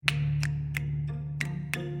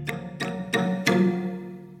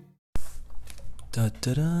Da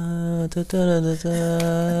da da da da da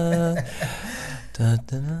da. Da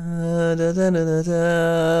da da da da da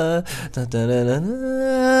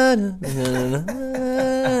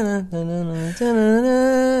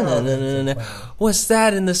da. What's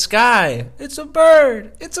that in the sky? It's a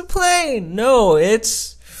bird. It's a plane. No,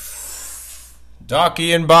 it's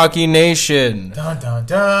Docky and Baki Nation. Dun dun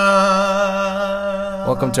dun.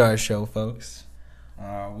 Welcome to our show, folks.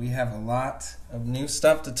 We have a lot of new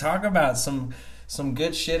stuff to talk about. Some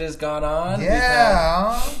good shit has gone on.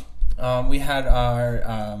 Yeah. We had our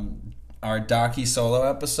Docky solo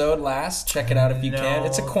episode last. Check it out if you can.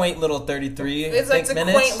 It's a quaint little 33 It's minutes.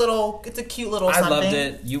 a cute little I something. loved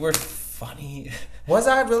it. You were funny. Was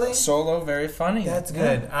I really? Solo, very funny. That's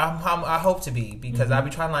good. I hope to be, because I be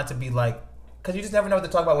trying not to be like, because you just never know what to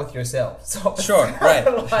talk about with yourself. So Sure, right.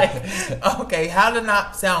 Like, okay, how to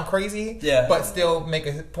not sound crazy, Yeah. but still make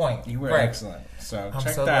a point. You were right. excellent. So I'm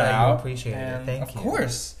check so that glad out. you appreciate it. Thank you. Of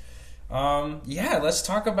course. Let's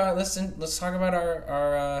talk about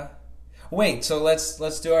our wait, so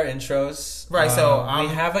let's do our intros. Right, so we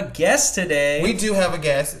have a guest today. We do have a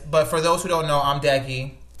guest, but for those who don't know, I'm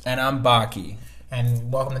Decky. And I'm Baki.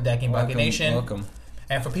 And welcome to Decky and Baki Nation. Welcome.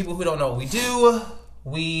 And for people who don't know what we do,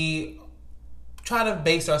 we try to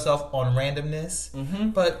base ourselves on randomness,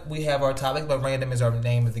 but we have our topic. But random is our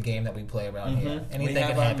name of the game that we play around here. Anything we have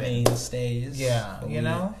can our happen. mainstays. Yeah, you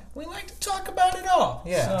know, we like to talk about it all.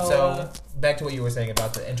 Yeah. So back to what you were saying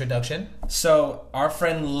about the introduction. So our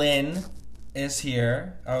friend Lynn is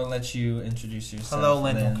here. I'll let you introduce yourself. Hello,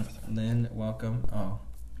 Lynn. Lynn, welcome.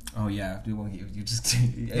 Oh yeah. You just.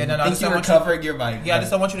 Yeah, no. I think you were covering your mic. Yeah, I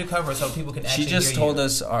just don't want you to cover so people can actually She just hear told you.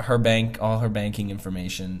 us all her banking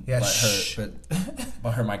information. Yeah,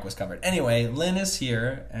 but her mic was covered. Anyway, Lynn is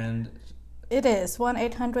here, and It is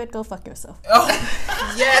 1-800 go fuck yourself. Oh,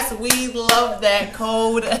 yes, we love that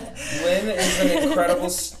code. Lynn is an incredible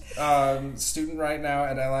student right now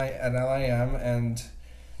at LIM, and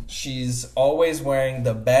she's always wearing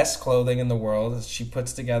the best clothing in the world. She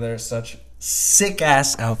puts together such sick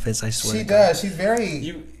ass outfits. I swear. She does. She's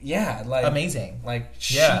very amazing. Like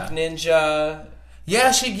chic Yeah. ninja.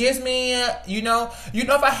 Yeah, she gives me,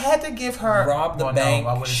 if I had to give her... Rob the well, bank, no,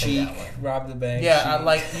 I wouldn't say chic, that one. rob the bank. Yeah,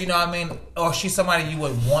 chic. or she's somebody you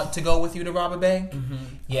would want to go with you to rob a bank. Mm-hmm.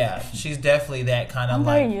 Yeah, she's definitely that kind of I'm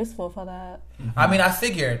like... very useful for that. I mean, I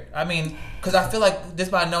figured. I mean, because I feel like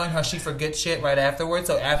just by knowing her, she forgets shit right afterwards.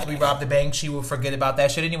 So after we rob the bank, she will forget about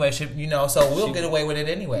that shit anyway. So we'll get away with it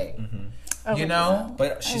anyway. Mm-hmm. You know?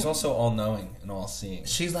 But she's also all-knowing and all-seeing.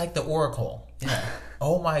 She's like the oracle. Yeah.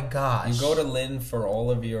 Oh my gosh. You go to Lynn for all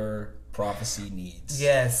of your prophecy needs.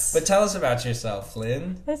 Yes. But tell us about yourself,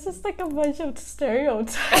 Lynn. It's just like a bunch of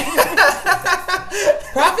stereotypes.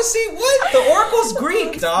 Prophecy? What? The oracle's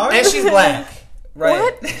Greek, dog. And she's black.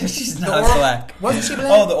 Right. What? She's not black. Wasn't she black?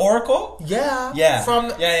 Oh, the oracle? Yeah. Yeah. I'm From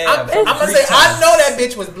gonna Greek say, I times. know that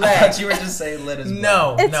bitch was I black. thought you were just saying Lynn is black.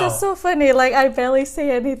 No. It's just so funny. Like, I barely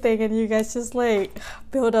say anything, and you guys just like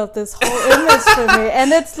build up this whole image for me,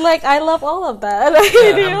 and it's like I love all of that. I'm like,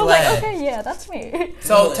 glad. okay, yeah, that's me.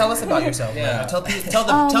 So tell us about yourself. Yeah. Tell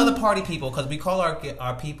the party people, because we call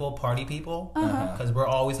our people party people, because we're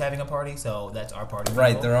always having a party. So that's our party. Right,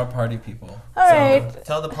 people. they're all party people. All right.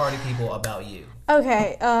 Tell the party people about you.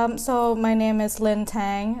 Okay. So my name is Lynn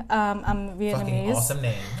Tang. I'm Vietnamese. Fucking awesome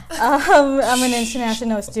name. I'm an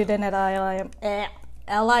international student at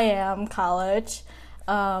LIM College.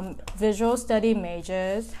 Visual study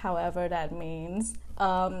majors, however that means.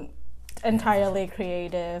 Entirely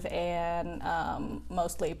creative and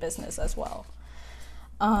mostly business as well.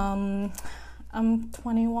 I'm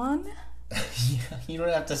 21. You don't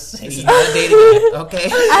have to say. This is not a dating app, okay?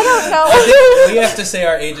 I don't know. We have to say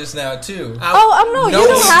our ages now, too. No, you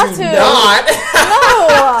don't have to. Not.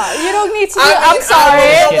 No, you don't need to. I'm We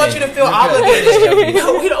sorry. don't want you to feel obligated.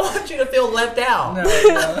 No, we don't want you to feel left out. No.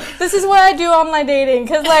 This is what I do online dating,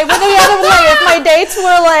 because like when the other if my dates were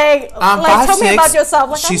like tell me about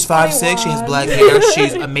yourself. Like, She's I'm 5'6", she has 21. black hair,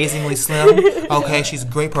 she's amazingly slim. Okay, she's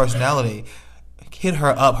great personality. Hit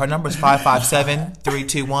her up. Her number is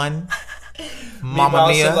 557-321. Mamma Meanwhile,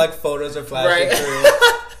 mia. some, like, photos are flashing Right. through.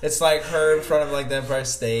 It's like her in front of like the Empire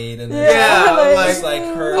State, and Yeah, it's like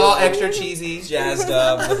her all extra cheesy. jazzed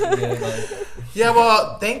up, looking good. Like, Yeah,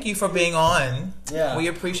 well, thank you for being on. Yeah, we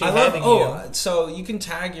appreciate having you. So you can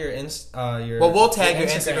tag your Well, we'll tag your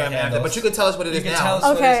Instagram after, but you can tell us what it is now.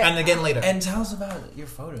 Okay. And again later. And tell us about your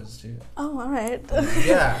photos too. Oh, all right.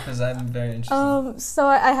 Yeah, because I'm very interested. So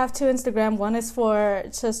I have 2 Instagram. One is for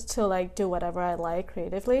just to like do whatever I like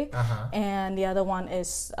creatively, and the other one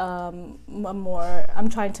is I'm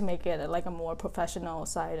trying to make it like a more professional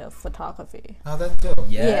side of photography. Oh, that's dope.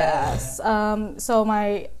 Yes. So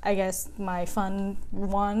my fun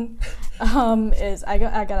one is I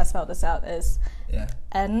gotta spell this out is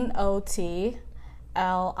NOTLIHN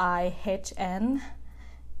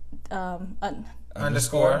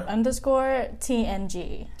underscore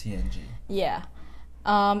TNG. Yeah.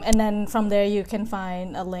 And then from there you can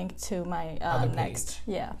find a link to my next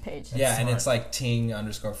page. Yeah, and it's like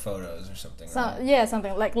ting_photos or something. So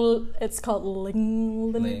something like it's called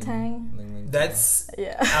Ling Tang. That's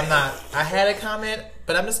yeah. I had a comment,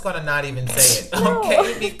 but I'm just gonna not even say it.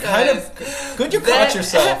 Okay, because good you caught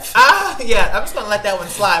yourself. Yeah, I'm just gonna let that one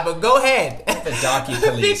slide. But go ahead. The docu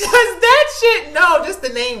police. Because that shit, just the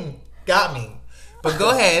name got me. But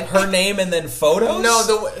go ahead. Her name and then photos?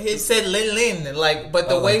 No, it said Lin, but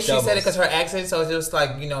the way she doubles. said it, because her accent, so it's just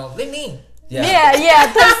like, Lin.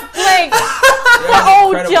 Yeah. That's like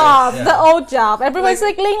the old job. Everyone's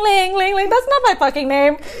like Ling. That's not my fucking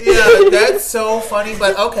name. Yeah, that's so funny.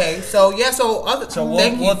 But okay, so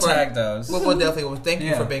we'll tag those. We'll definitely. Thank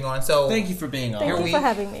you for being on. So thank you for being on. Thank you for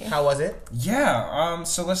having me. How was it? Yeah.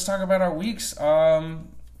 So let's talk about our weeks.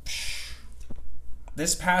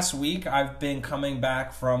 This past week, I've been coming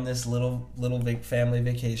back from this little family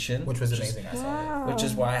vacation, which was amazing. I saw it. Which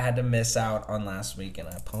is why I had to miss out on last week, and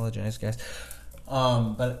I apologize, guys.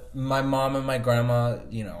 But my mom and my grandma,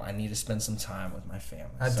 I need to spend some time with my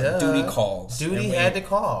family. So duty calls. Duty had to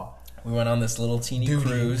call. We went on this little teeny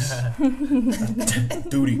cruise.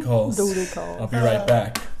 Duty calls. I'll be right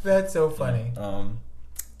back. That's so funny.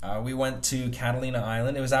 We went to Catalina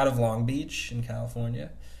Island. It was out of Long Beach in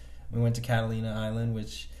California. We went to Catalina Island,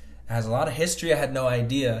 which has a lot of history. I had no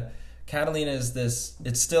idea. Catalina is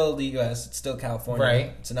it's still the U.S., it's still California.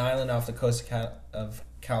 Right. It's an island off the coast of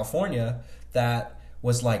California that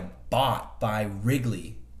was like bought by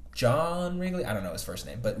Wrigley. John Wrigley? I don't know his first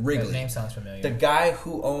name, but Wrigley. That name sounds familiar. The guy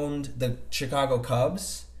who owned the Chicago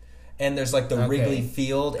Cubs. And there's like the Wrigley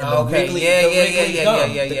Field and the Wrigley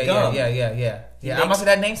gum. Yeah. I'm also,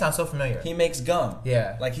 that name sounds so familiar. He makes gum.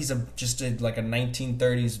 Yeah. Like he's just a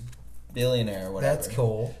 1930s billionaire or whatever. That's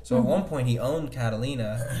cool. So at one point he owned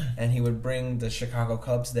Catalina, and he would bring the Chicago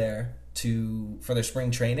Cubs there for their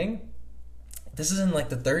spring training. This is in like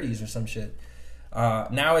the 30s or some shit.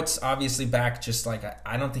 Now it's obviously back. Just like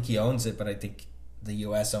I don't think he owns it, but I think the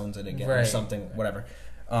U.S. owns it again or something. Whatever.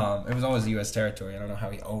 It was always U.S. territory. I don't know how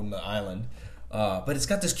he owned the island, but it's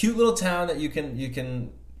got this cute little town that you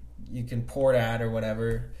can port at or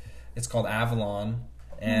whatever. It's called Avalon.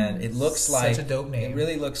 And it looks like such a dope name. It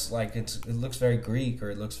really looks like it looks very Greek,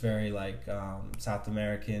 or it looks very like South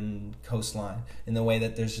American coastline in the way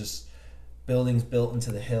that there's just buildings built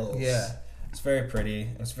into the hills. Yeah, it's very pretty.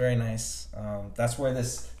 It's very nice. That's where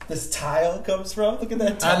this tile comes from. Look at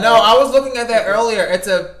that tile. I know. I was looking at that earlier. It's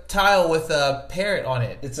a tile with a parrot on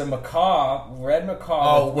it. It's a macaw, red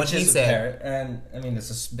macaw. Oh, which is said. A parrot. And I mean,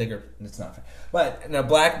 it's a bigger. It's not. But in a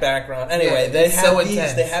black background. Anyway, They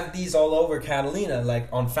have these all over Catalina, like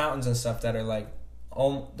on fountains and stuff that are like,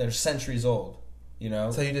 they're centuries old.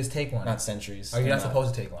 So you just take one. Not centuries. Are you not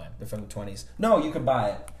supposed to take one? They're from the 20s. No, you could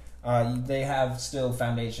buy it. They have still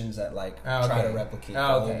foundations that try to replicate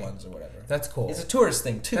the old ones or whatever. That's cool. It's a tourist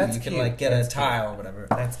thing too. That's you can cute. get a tile or whatever.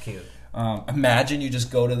 That's cute. Imagine you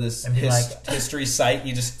just go to this and history site.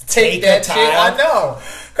 You just take that a tile. Shit. I know.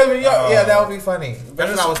 Because that would be funny.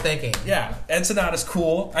 That's what I was thinking. Yeah, Ensenada's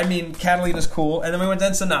cool. I mean, Catalina's cool. And then we went to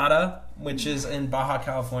Ensenada, which is in Baja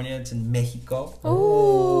California. It's in Mexico.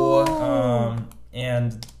 Ooh.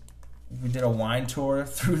 And we did a wine tour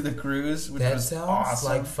through the cruise, which was awesome.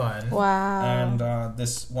 Like fun. Wow. And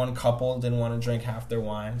this one couple didn't want to drink half their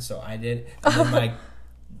wine, so I did. And then my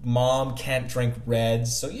mom can't drink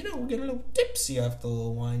reds, so we get a little tipsy after the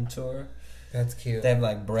little wine tour. That's cute. They have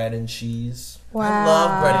like bread and cheese. Wow. I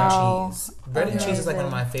love bread and cheese. Bread and cheese is like one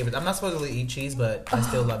of my favorites. I'm not supposed to eat cheese, but I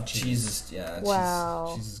still love cheese. Cheese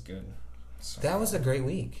is good. So, that was a great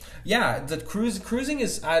week. Yeah, the cruising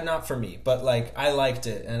is not for me, but like I liked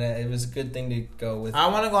it, and it was a good thing to go with. I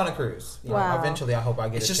want to go on a cruise. Wow. Eventually, I hope I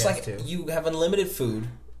get a chance to. It's just like you have unlimited food,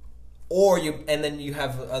 and then you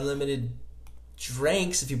have unlimited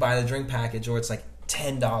drinks if you buy the drink package, or it's like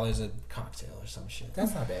 $10 a cocktail or some shit.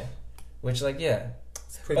 That's not bad. Which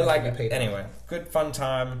But like, anyway, good fun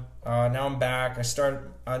time. Now I'm back. I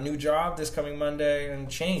start a new job this coming Monday, and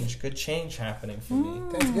good change happening for me.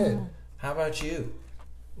 That's good. How about you?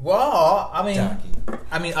 Well, I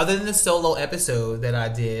mean, other than the solo episode that I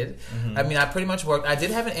did, I mean, I pretty much worked. I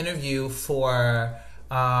did have an interview for.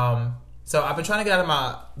 So I've been trying to get out of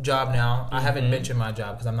my job now. I haven't mentioned my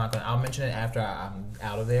job because I'm not gonna. I'll mention it after I'm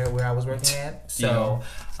out of there where I was working at. So,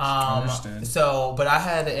 Understood. but I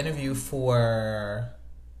had an interview for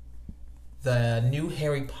the new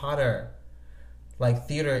Harry Potter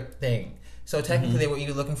theater thing. So technically, they were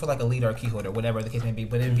either looking for a lead or a key holder, whatever the case may be.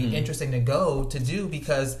 But it'd be interesting to do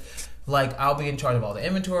because, I'll be in charge of all the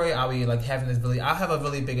inventory. I'll be having this I'll have a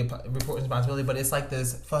really big report responsibility. But it's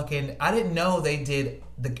this fucking. I didn't know they did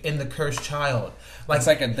in the Cursed Child. It's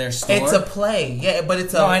their store. It's a play, yeah, but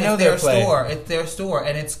it's their store. It's their store,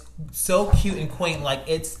 and it's so cute and quaint.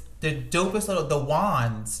 It's the dopest little. The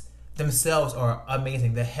wands themselves are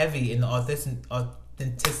amazing. The heavy and the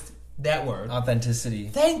authenticity. That word. Authenticity.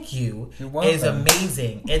 Thank you. You're welcome. Is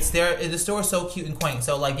amazing. The store is so cute and quaint.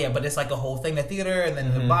 So but it's a whole thing. The theater and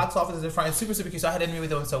then the box office is in front. It's super, super cute. So I had an interview with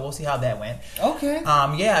them. So we'll see how that went. Okay.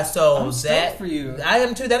 Yeah. So I'm stoked for you. I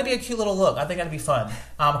am too. That'd be a cute little look. I think that'd be fun.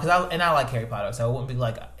 Because I like Harry Potter, so it wouldn't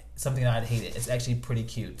be something that I'd hate it. It's actually pretty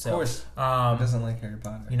cute. So, of course. Who doesn't like Harry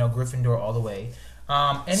Potter? Gryffindor all the way.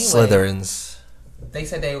 Anyway. Slytherins. They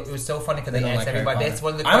said it was so funny because they asked everybody. That's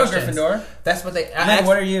one of the I'm questions. a Gryffindor. That's what they.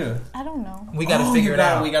 What are you? I don't know. We got to figure it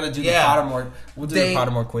out. We got to do the Pottermore. We'll do the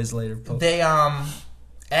Pottermore quiz later. They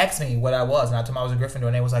asked me what I was, and I told them I was a Gryffindor,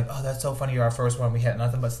 and they was like, "Oh, that's so funny. You're our first one. We had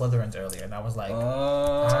nothing but Slytherins earlier," and I was like,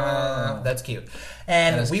 "That's cute."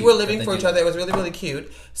 And we were living for each other. It was really, really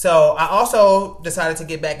cute. So I also decided to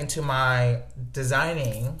get back into my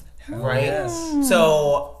designing. Right. Yes.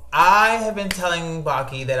 So I have been telling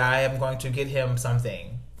Baki that I am going to get him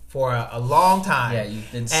something for a long time. Yeah,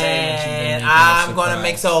 you've been saying that and I'm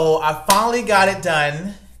going to so I finally got it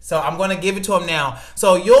done. So I'm going to give it to him now.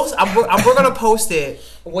 So we're going to post it,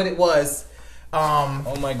 what it was.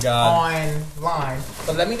 Oh my God. Online.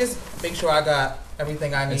 But let me just make sure I got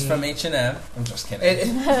everything I need. It's from H&M. I'm just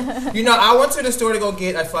kidding. I went to the store to go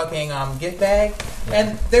get a fucking gift bag,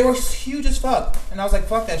 and they were huge as fuck. And I was like,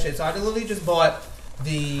 fuck that shit. So I literally just bought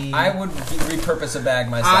I would repurpose a bag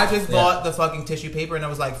myself. I just bought the fucking tissue paper, and I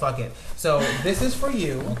was like, fuck it. So this is for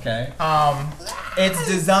you. Okay. It's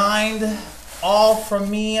designed all from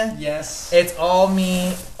me. Yes. It's all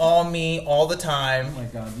me, all the time. Oh my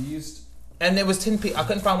God, you used. And it was 10 pieces. I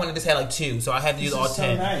couldn't find one that just had 2, so I had to use all 10.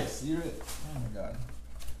 So nice. Oh my God.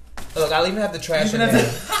 Look, I'll even have the trash in there.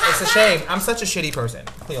 It's a shame. I'm such a shitty person.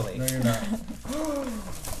 Clearly. No, you're not.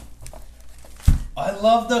 I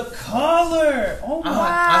love the color. Oh my!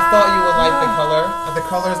 I thought you would like the color. The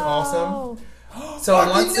color is awesome. So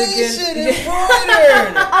once again,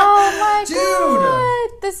 embroidered. Oh my Dude. God!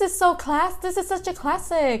 This is so This is such a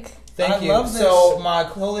classic. Thank you. Love this. So my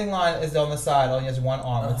clothing line is on the side. Only has one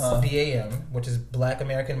arm. It's BAM, which is Black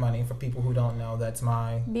American Money. For people who don't know, that's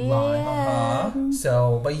my line.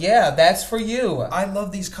 So, but yeah, that's for you. I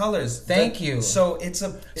love these colors. Thank you. So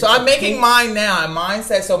so I'm making mine now, and mine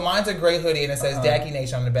says mine's a gray hoodie, and it says Daki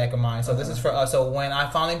Nation on the back of mine. So this is for us. So when I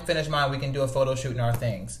finally finish mine, we can do a photo shoot in our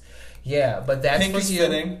things. Yeah, but that's Pink for you.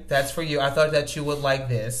 Fitting. That's for you. I thought that you would like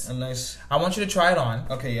this. A nice. I want you to try it on.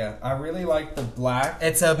 Okay, yeah. I really like the black.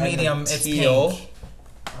 It's a medium. It's teal.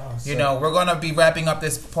 Oh, we're gonna be wrapping up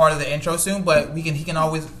this part of the intro soon, but he can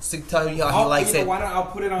always tell you how he likes it. Why don't I'll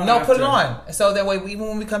put it on? No, after. Put it on. So that way, even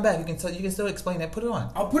when we come back, you can still explain that. Put it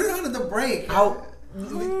on. I'll put it on at the break.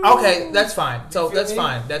 Okay, that's fine. So that's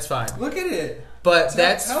fine. That's fine. Look at it. But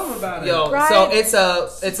tell them about it. Right. So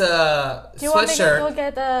it's a Do you sweatshirt. want me to go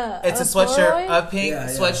get it's a sweatshirt, a pink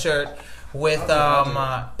sweatshirt with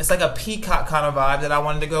it's like a peacock kind of vibe that I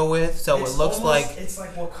wanted to go with. So it looks it's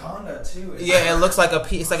like Wakanda too. It looks like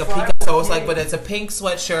it's like a peacock. So it's but it's a pink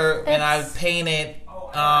sweatshirt, and I painted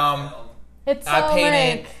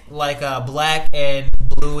like a black and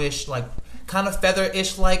bluish, kind of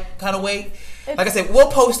feather-ish kind of way. Like I said,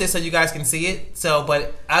 we'll post it so you guys can see it. So,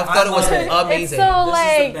 but I thought it was amazing. It's so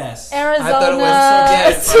this is the best. Arizona. I thought it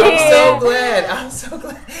was I'm so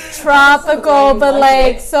glad. Tropical,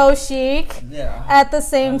 but so chic. Yeah. At the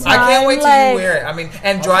same time, I can't wait till you wear it. I mean,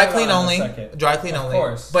 and dry clean only. Dry clean only. Of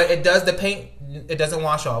course. But it does the paint. It doesn't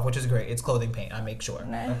wash off, which is great. It's clothing paint. I make sure.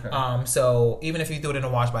 Okay. So even if you threw it in a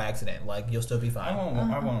wash by accident, you'll still be fine.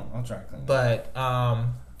 I won't. I'll dry clean. But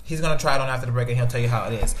he's going to try it on after the break, and he'll tell you how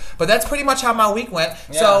it is. But that's pretty much how my week went.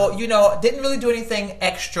 Yeah. So, didn't really do anything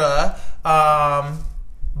extra.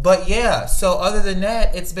 But, yeah. So, other tthan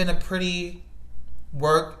that, it's been a pretty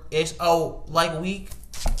work-ish, week.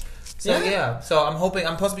 So so I'm hoping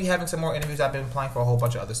I'm supposed to be having some more interviews. I've been applying for a whole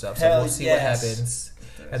bunch of other stuff, so Hell we'll see what happens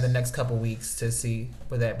in the next couple weeks to see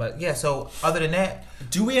with that. But yeah, so other than that,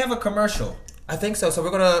 do we have a commercial? I think so. So we're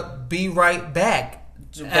gonna be right back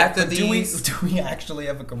after these. Do we actually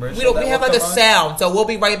have a commercial? We have like a sound, so we'll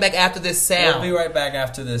be right back after this sound. We'll be right back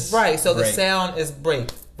after this. Right. So break. the sound is break.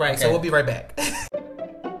 Right. Okay. So we'll be right back.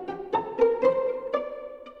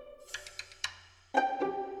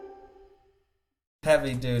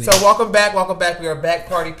 Heavy duty. So welcome back. We are back,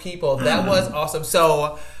 party people. That was awesome.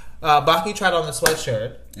 So Baki tried on the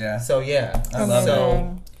sweatshirt. Yeah. So yeah, I love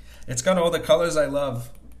it. It's got all the colors I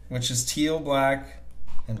love, which is teal, black,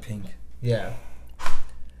 and pink. Yeah.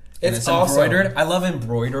 It's embroidered. Awesome. I love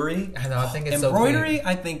embroidery. I know. I think it's embroidery. So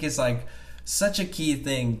I think is like such a key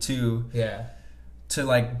thing to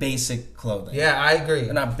like basic clothing. Yeah, I agree.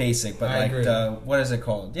 Not basic, but I agree. What is it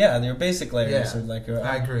called? Yeah, your basic layers. Yeah. Or like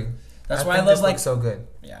I agree. That's why I love like so good.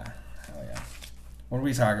 Yeah. Hell yeah. What are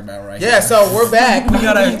we talking about right now? Yeah, so we're back. We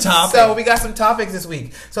got a topic. So we got some topics this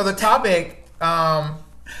week. So the topic, I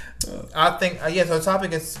think, so the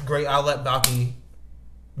topic is great. I'll let Baki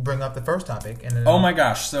bring up the first topic. And then oh my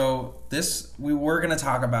gosh. So this we were going to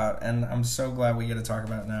talk about, and I'm so glad we get to talk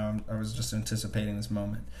about it now. I was just anticipating this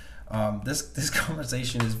moment. This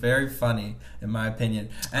conversation is very funny, in my opinion.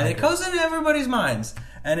 And it goes into everybody's minds.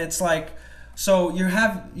 And it's like, so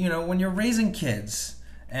when you're raising kids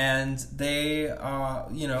and they,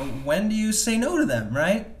 when do you say no to them,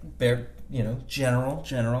 right?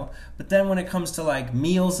 General. But then when it comes to like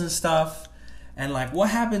meals and stuff, and like what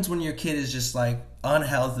happens when your kid is just like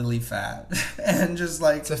unhealthily fat and just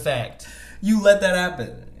like. It's a fact. You let that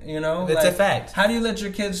happen, It's like, a fact. How do you let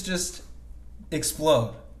your kids just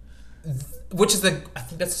explode? Which is I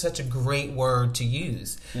think that's such a great word to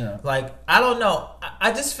use. Yeah. Like, I don't know.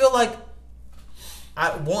 I just feel like,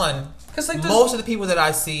 because like most of the people that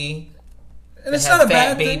I see and it's not a fat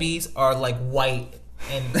bad babies are like white,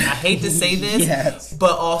 and I hate to say this, yes.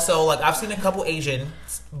 but also like I've seen a couple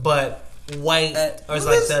Asians, but white is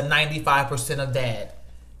like the 95% of that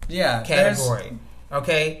category.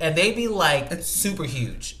 Okay, and they be like super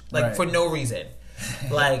huge, like for no reason,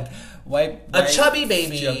 like. A chubby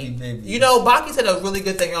baby. Baki said a really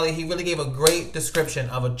good thing earlier. He really gave a great description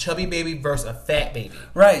of a chubby baby versus a fat baby.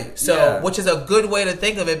 Right. So, which is a good way to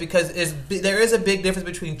think of it because there is a big difference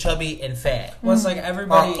between chubby and fat. Well, it's like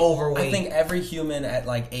everybody overweight. I think every human at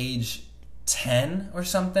like age 10 or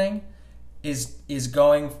something is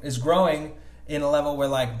growing in a level where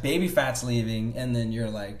like baby fat's leaving, and then you're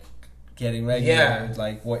like getting regular. Yeah.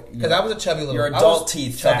 Like what? Because I was a chubby little. Your adult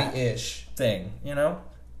teeth chubby-ish thing,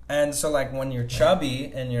 And so, like, when you're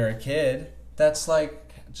chubby and you're a kid, that's,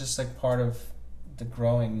 like, just, like, part of the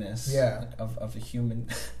growingness of a human.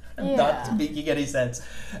 Not to make any sense.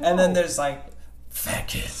 No. And then there's, like, fat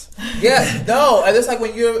kids. Yeah, no. And it's like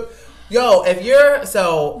when you're...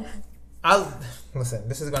 Listen,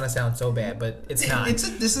 this is going to sound so bad, but it's not.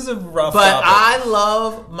 This is a rough But topic. I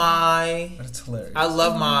love my... But it's hilarious. I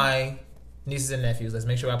love my nieces and nephews. Let's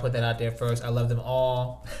make sure I put that out there first. I love them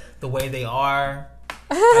all the way they are.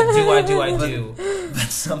 I do.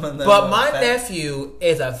 But my nephew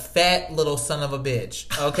is a fat little son of a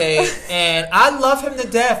bitch, okay? And I love him to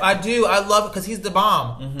death. I do. I love it because he's the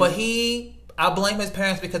bomb. Mm-hmm. But I blame his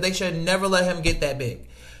parents because they should never let him get that big.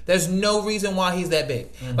 There's no reason why he's that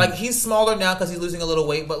big. Mm-hmm. Like, he's smaller now because he's losing a little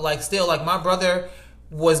weight, but, like, still, like, my brother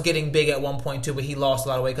was getting big at one point, too, but he lost a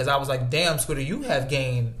lot of weight because I was like, damn, Scooter, you have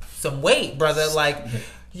gained some weight, brother. Like...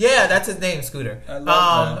 Yeah, that's his name, Scooter. I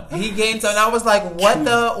love that. He gained some, and I was like,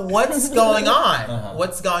 what's going on? Uh-huh.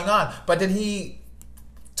 What's going on? But then he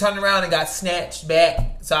turned around and got snatched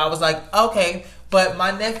back. So I was like, okay. But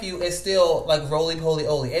my nephew is still like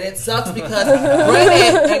roly-poly-oly. And it sucks because,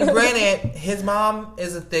 granted, his mom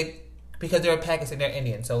is a thick, because they're Pakistan, they're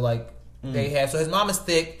Indian. So like, so his mom is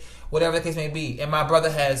thick, whatever the case may be. And my brother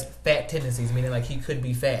has fat tendencies, meaning like he could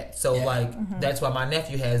be fat. So that's why my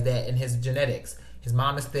nephew has that in his genetics. His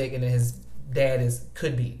mom is thick, and then his dad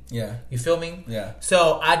could be. Yeah. You feel me? Yeah.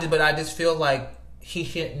 So I just feel like he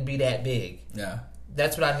shouldn't be that big. Yeah.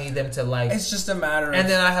 That's what I need them to like. It's just a matter of... And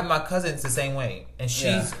then I have my cousins the same way. And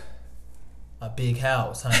she's a big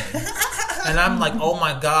house, honey. And I'm like, oh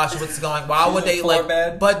my gosh, what's going on? Why would they like...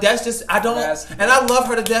 Bed. But that's just... I don't... And I love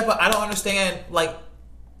her to death, but I don't understand, like,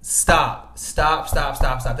 stop.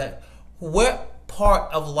 That what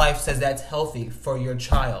part of life says that's healthy for your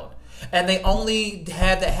child? And they only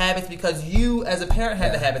have the habits because you, as a parent,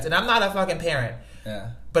 had the habits. And I'm not a fucking parent.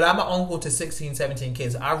 Yeah. But I'm an uncle to 16, 17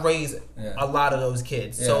 kids. I raise a lot of those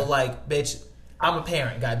kids. Yeah. So, like, bitch, I'm a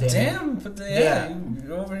parent, goddamn. Damn. But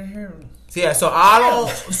you're over here. Yeah, so I don't.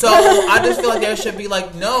 So I just feel like there should be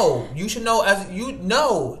like, no, you should know as you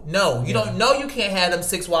no, you don't know you can't have them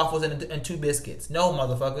 6 waffles and 2 biscuits. No,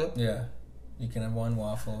 motherfucker. Yeah, you can have 1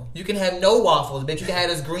 waffle. You can have no waffles, bitch. You can have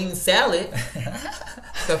this green salad.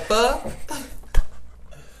 The fuck?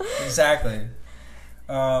 Exactly.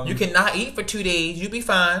 You cannot eat for 2 days. You be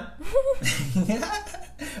fine.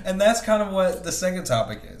 And that's kind of what the second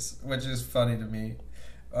topic is, which is funny to me.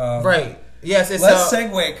 Right. Yes, it's let's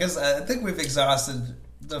segue, because I think we've exhausted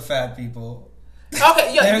the fat people.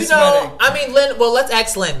 Okay, yeah, you know, I mean, Lynn, well, let's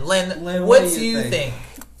ask Lynn. Lynn, what do you think?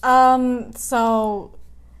 So,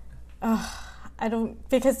 I don't,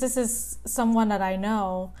 because this is someone that I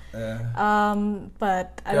know.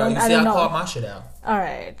 But I don't know. I called my shit out. All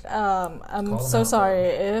right. I'm so sorry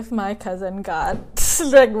if my cousin got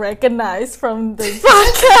like recognized from this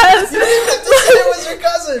podcast. You didn't have to say it was your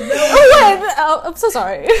cousin. No. Oh, wait, I'm so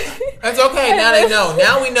sorry. That's okay. Now they know.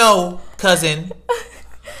 Now we know, cousin.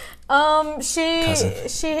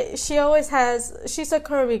 She always has. She's a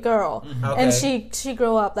curvy girl, okay. And she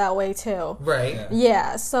grew up that way too. Right.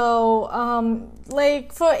 Yeah. So,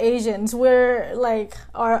 like for Asians, we're like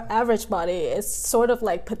our average body is sort of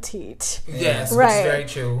like petite. Yes, right. Which is very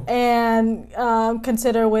true. And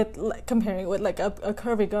comparing with like a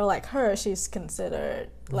curvy girl like her, she's considered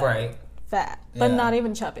like fat, but not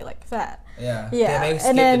even chubby, like fat. Yeah. They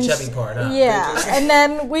skip the chubby part, huh? Yeah. And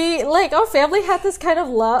then we, like, our family had this kind of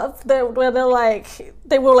love where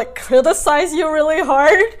they will like criticize you really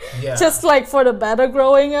hard. Yeah. Just like for the better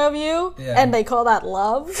growing of you. Yeah. And they call that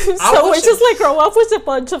love. So we just like grow up with a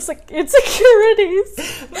bunch of insecurities.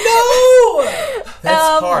 No!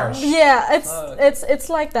 That's harsh. Yeah, it's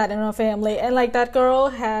like that in our family. And like that girl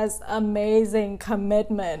has amazing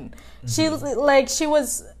commitment. Mm-hmm.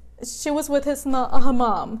 She was with her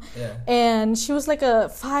mom, and she was like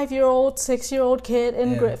a 5-year-old, 6-year-old kid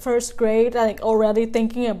in first grade, like already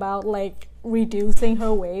thinking about like reducing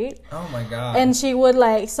her weight. Oh my god! And she would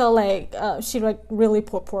she really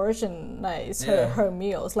proportionize her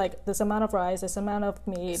meals, like this amount of rice, this amount of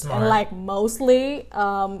meat, and like mostly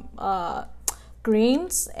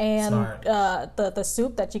greens and the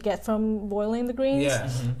soup that you get from boiling the greens. Yeah.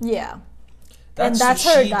 Mm-hmm. Yeah. That's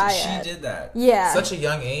her diet. She did that. Yeah. Such a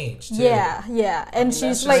young age, too. Yeah. And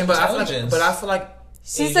she's like... But I feel like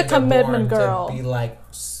she's a commitment girl. To be like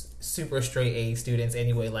super straight A students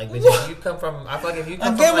anyway. Like, bitch, if you come from... I feel like if you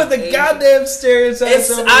come Again from... with the goddamn stereotypes.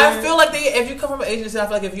 I feel like if you come from an Asian side, I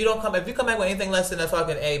feel like if you come back with anything less than a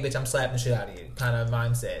fucking A, bitch, I'm slapping the shit out of you kind of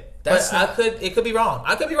mindset. It could be wrong.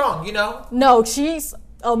 I could be wrong, you know? No, she's...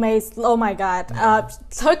 amazing. Oh my god.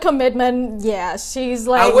 Her commitment, she's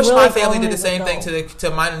like. I wish really my family did the same thing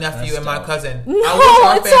to my nephew and my cousin. No, I wish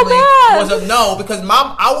our it's family so bad. No, because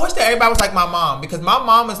I wish that everybody was like my mom, because my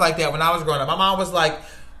mom was like that when I was growing up. My mom was like,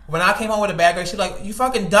 when I came home with a bad grade, she's like, "You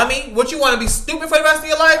fucking dummy! What, you want to be stupid for the rest of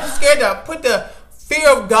your life? I'm scared to put the fear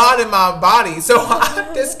of God in my body." So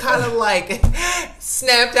I just kind of like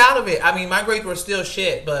snapped out of it. I mean, my grades were still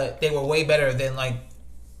shit, but they were way better than like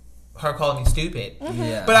her calling me stupid. Mm-hmm.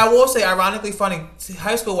 Yeah. But I will say, ironically funny,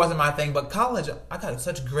 high school wasn't my thing, but college, I got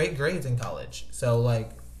such great grades in college. So like,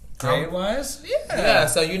 grade-wise? Yeah.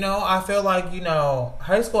 So, I feel like,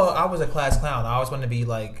 high school, I was a class clown. I always wanted to be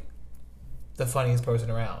like the funniest person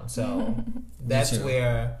around. So that's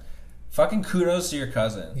where... Fucking kudos to your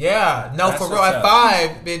cousin. Yeah. No, that's for real. At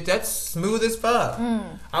 5, bitch, that's smooth as fuck.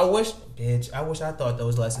 I wish I thought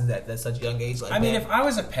those lessons at such a young age. Like, I mean, if I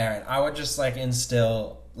was a parent, I would just like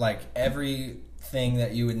instill like everything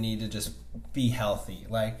that you would need to just be healthy,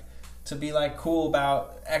 like to be like cool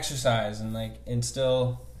about exercise and like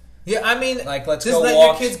instill. Yeah, I mean, like let's just go let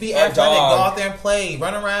walk your kids be athletic, go out there and play,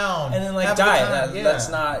 run around, and then like diet. Let's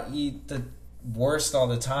not eat the worst all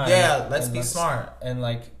the time. Yeah, let's be smart and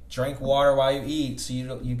like drink water while you eat, so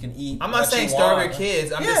you can eat. I'm not saying starve your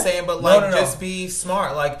kids. I'm just saying, but like just be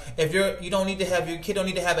smart. Like if you don't need to have your kid don't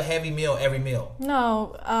need to have a heavy meal every meal.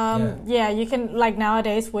 No, you can like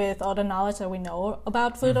nowadays with all the knowledge that we know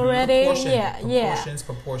about food already.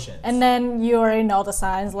 Proportions. And then you already know the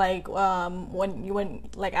signs. Like when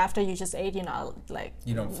like after you just ate, like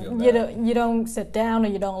you don't feel bad. You don't sit down or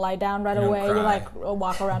you don't lie down right away. Cry. You like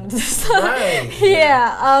walk around. Right.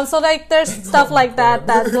 Yeah. So like there's stuff like that.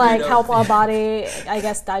 Like help our body, I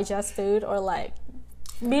guess, digest food or like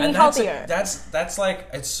being healthier. That's like,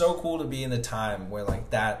 it's so cool to be in the time where like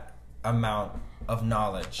that amount of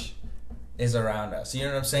knowledge is around us. You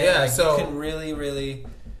know what I'm saying? Yeah. Like, so you can really, really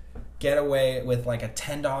get away with like a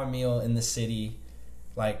 $10 meal in the city,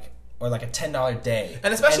 like or like a $10 day,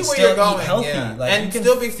 and especially where still you're going, eat healthy, yeah. like, and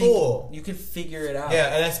still be full. You can figure it out.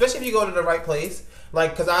 Yeah, and especially if you go to the right place,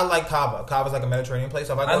 like because I like Cava. Cava's like a Mediterranean place.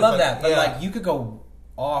 So if I love that, but like you could go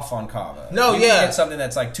off on Cava. No, you yeah, can get something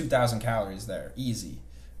that's like 2,000 calories there, easy,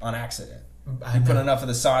 on accident. You put enough of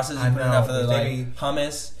the sauces, you put enough of the like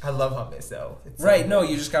hummus. I love hummus though. It's right, no,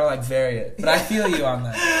 you just gotta like vary it. But I feel you on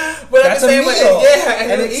that. But that's I'm saying,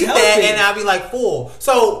 and you eat healthy. that, and I'll be like full.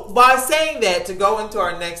 So by saying that, to go into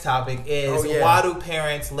our next topic is why do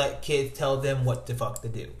parents let kids tell them what the fuck to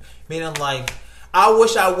do? Meaning, like, I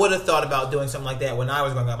wish I would have thought about doing something like that when I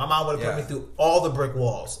was growing up. My mom would have put me through all the brick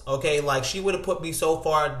walls. Okay, like she would have put me so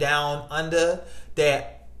far down under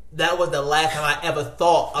that was the last time I ever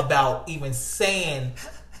thought about even saying,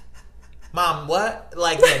 "Mom, what?"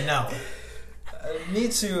 Like, yeah, no. Me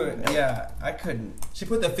too. Yeah, I couldn't. She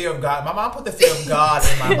put the fear of God. My mom put the fear of God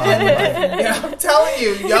in my body. Like, yeah, I'm telling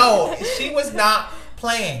you, she was not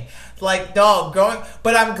playing. Like, dog, growing.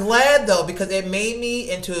 But I'm glad though, because it made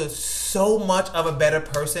me into so much of a better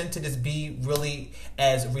person to just be really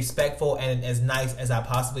as respectful and as nice as I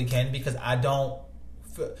possibly can, because I don't.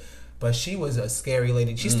 But she was a scary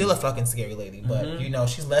lady. She's still a fucking scary lady. But,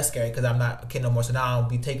 she's less scary because I'm not a kid no more. So now I don't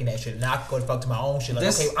be taking that shit. Now I can go to fuck to my own shit. Like,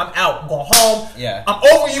 okay, I'm out. I'm going home. Yeah. I'm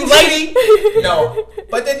over you, lady. No.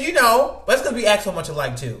 But then, but it's because we act so much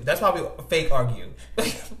alike, too. That's why we fake argue.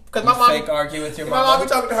 Because my mom... Fake argue with your mom? My mom be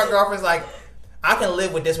talking to her girlfriends like, I can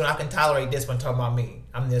live with this one. I can tolerate this one. Talking about me.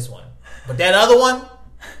 I'm this one. But that other one...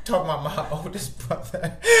 Talking about my oldest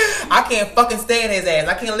brother. I can't fucking stand his ass.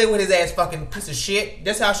 I can't live with his ass fucking piece of shit.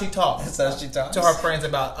 That's how she talks. That's how she talks? To her friends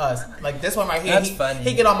about us. Like this one right here. That's funny.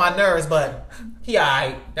 He get on my nerves, but he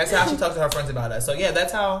alright. That's how she talks to her friends about us. So yeah,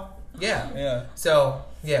 that's how, Yeah. So,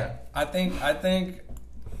 yeah. I think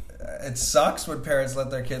it sucks when parents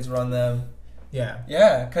let their kids run them. Yeah.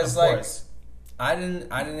 Yeah, because like... Course. I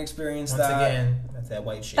didn't experience Once that. Once again, that's that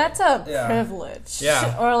white shit. That's a privilege.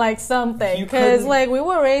 Yeah. Or like something. Because like we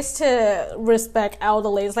were raised to respect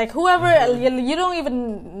elderlies. Like whoever, you don't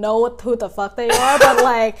even know who the fuck they are, but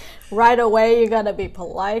like right away you gotta be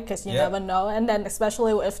polite because you never know. And then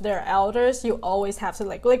especially if they're elders, you always have to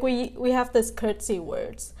like we have this courtesy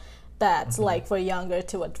words that's like for younger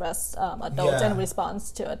to address adults and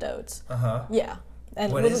response to adults. Yeah.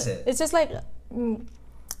 And what is it? It's just like...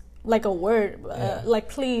 like a word, like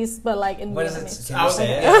please, but like in what Vietnamese. Is it? Can you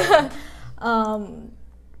say it?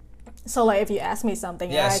 So like if you ask me something,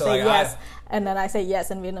 and I say like yes, and then I say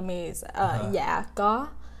yes in Vietnamese, yeah, có.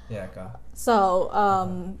 Yeah, có. So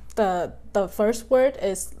the first word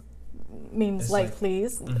means like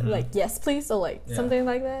please, like yes please, or like something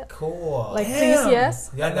like that. Cool. Like please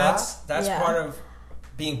yes. Yeah, that's part of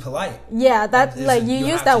being polite. Yeah, that like you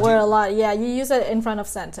use that word a lot. Yeah, you use it in front of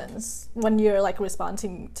sentence when you're like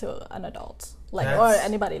responding to an adult, like or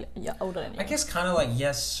anybody older than you. I guess kind of like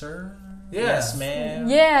yes sir, yes ma'am.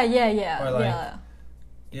 Yeah. Or like,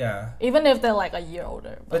 yeah. Even if they're like a year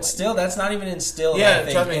older. But like, still, that's not even instilled. Yeah,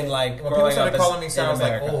 I think, in like when growing people started up calling me, sounds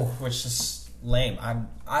like which is lame.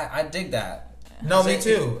 I dig that. No, me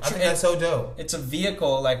too. I think that's so dope. It's a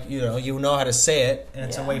vehicle, like, you know how to say it, and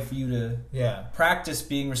it's a way for you to practice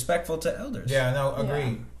being respectful to elders. Yeah, no,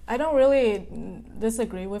 agreed. Yeah. I don't really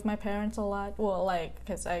disagree with my parents a lot. Well, like,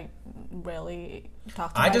 because I rarely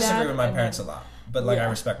talk to my dad. I disagree with my parents a lot, but, like, I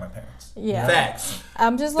respect my parents. Yeah. Facts.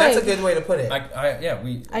 I'm just like... That's a good way to put it.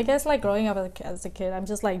 I guess, like, growing up as a kid, I'm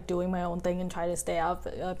just, like, doing my own thing and trying to stay out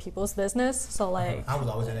of people's business. So, like... I was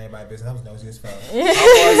always in everybody's business. I was nosy as fuck. I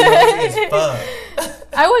was nosy as fuck.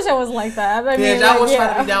 I wish I was like that. I mean, I was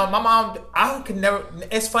trying to be down. My mom, I could never...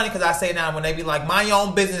 It's funny because I say it now when they be like, mind your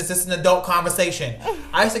own business. This is an adult conversation.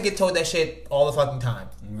 I used to get told that shit all the fucking time.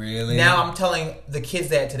 Really? Now I'm telling the kids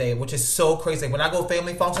that today, which is so crazy. When I go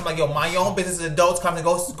family function, I'm like, yo, mind your own business. Adults come and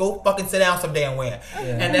go fucking sit down some damn where. Yeah.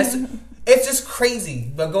 And it's just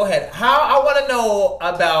crazy. But go ahead. I want to know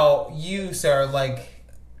about you, sir. Like,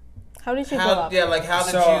 how did you grow up? Yeah, like how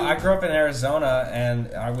did you? So I grew up in Arizona,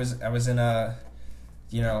 and I was in a,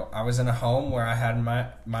 I was in a home where I had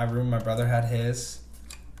my room, my brother had his,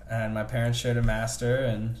 and my parents shared a master,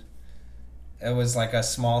 and it was like a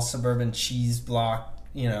small suburban cheese block.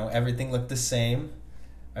 Everything looked the same.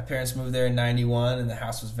 My parents moved there in 91, and the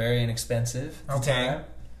house was very inexpensive at the time.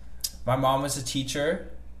 My mom was a teacher,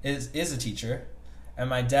 is a teacher, and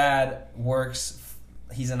my dad works,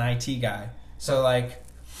 he's an IT guy. So, like,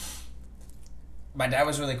 my dad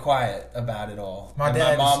was really quiet about it all. My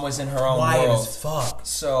mom was in her own world. Quiet as fuck.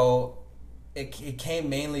 So, it came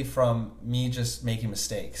mainly from me just making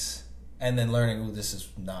mistakes and then learning, ooh, this is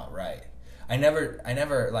not right. I never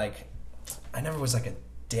was like a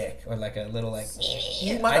dick or like a little like...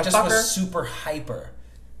 You I just was super hyper.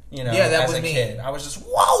 You know, that as was a me. kid, I was just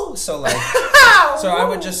whoa. So like, so I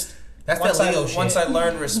would just once I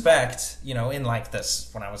learned respect, you know, in like this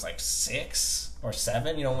when I was like 6 or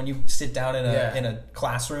 7, you know, when you sit down in a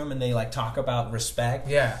classroom and they like talk about respect,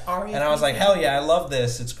 and I was like, hell yeah, I love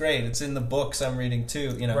this. It's great. It's in the books I'm reading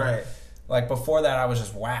too. You know, right. Like before that, I was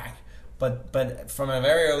just whack. But from a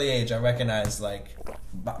very early age, I recognized like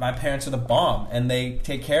my parents are the bomb and they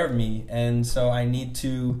take care of me, and so I need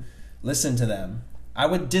to listen to them. I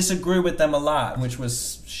would disagree with them a lot, which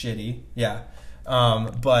was shitty. Yeah,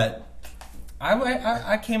 but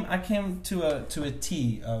I came to a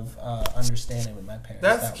T of understanding with my parents.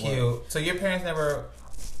 That's cute. So your parents never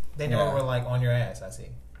were like on your ass. I see.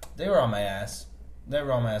 They were on my ass. They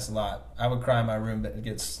were on my ass a lot. I would cry in my room, but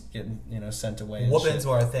get sent away. Whoopings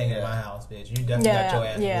were a thing in my house, bitch. You definitely got your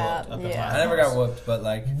ass whooped. I never got whooped, but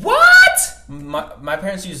like what? My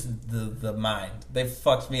parents used the mind. They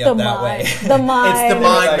fucked me up that way. The mind. It's the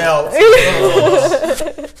mind melt.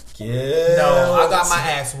 No, I got my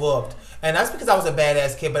ass whooped. And that's because I was a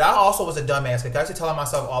badass kid, but I also was a dumbass kid. I used to tell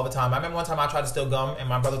myself all the time. I remember one time I tried to steal gum, and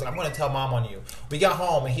my brother was like, I'm going to tell mom on you. We got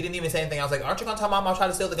home, and he didn't even say anything. I was like, aren't you going to tell mom I tried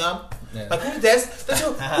to steal the gum? Yeah. Like, who does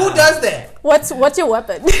that? What's your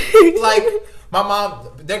weapon? Like, my mom,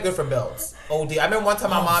 they're good for belts. OD. I remember one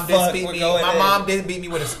time my mom did beat me. My mom did beat me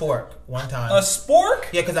with a spork one time. A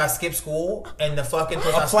spork? Yeah, because I skipped school, and the fucking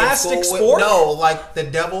person plastic spork? No, like the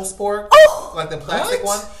devil spork. Like the plastic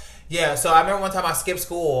one. Yeah, so I remember one time I skipped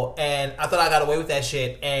school, and I thought I got away with that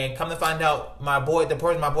shit, and come to find out, the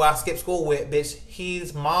person I skipped school with, bitch,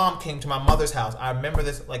 his mom came to my mother's house. I remember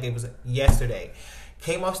this like it was yesterday.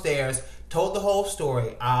 Came upstairs, told the whole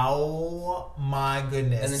story. Oh my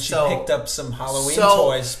goodness. And then she picked up some Halloween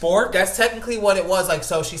toys. Spork? That's technically what it was. Like,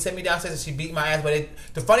 so she sent me downstairs and she beat my ass. But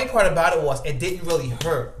the funny part about it was it didn't really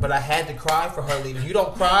hurt. But I had to cry for her to leave. If you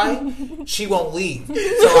don't cry, she won't leave. So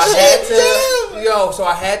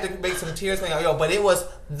I had to make some tears. But it was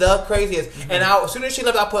the craziest. Mm-hmm. And as soon as she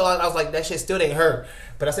left, I was like, that shit still didn't hurt.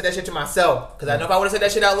 But I said that shit to myself. Because I know if I would have said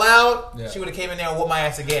that shit out loud, she would have came in there and whooped my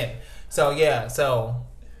ass again. So, yeah,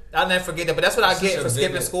 I'll never forget that. But that's what I get for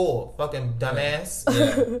skipping school. Fucking dumbass.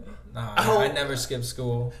 Yeah. I never skipped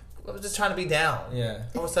school. I was just trying to be down. Yeah.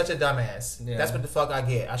 I was such a dumbass. Yeah. That's what the fuck I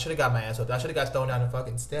get. I should have got my ass whooped. I should have got thrown down the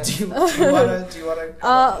fucking steps. Do you wanna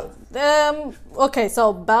okay,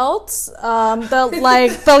 so belts,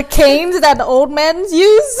 the canes that the old men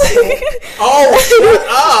use. Oh, shut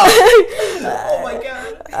up. Oh my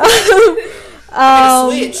god. A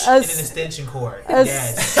switch and an extension cord.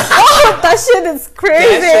 Yes. Oh, that shit is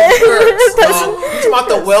crazy. That shit hurts. You talking about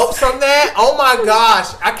the whelps from that? Oh my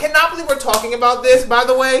gosh. I cannot believe we're talking about this, by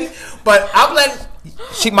the way. But I'm letting...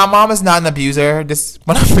 my mom is not an abuser. Just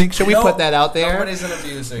want to make sure we put that out there. Nobody's an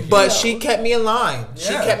abuser here. But she kept me in line. Yeah.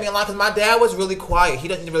 She kept me in line because my dad was really quiet. He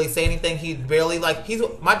didn't really say anything. He barely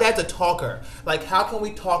my dad's a talker. Like, how can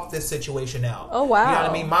we talk this situation out? Oh wow. You know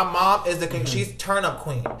what I mean? My mom is she's turn up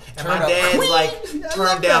queen, and my dad's like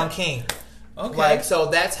turn down king. Okay. Like, so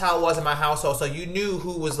that's how it was in my household. So you knew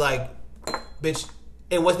who was like, bitch.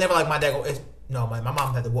 It was never like my dad. My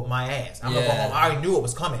mom had to whoop my ass. I'm gonna go home. I already knew it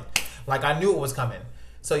was coming. Like, I knew it was coming.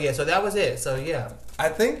 So, yeah, so that was it. So, yeah. I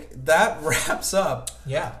think that wraps up.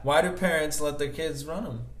 Yeah. Why do parents let their kids run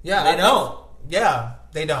them? Yeah. They don't. Yeah,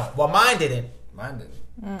 they don't. Well, mine didn't. Mine didn't.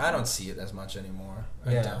 Mm-hmm. I don't see it as much anymore.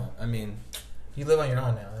 I don't. I mean... You live on your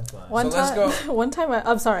own now. That's why. One time,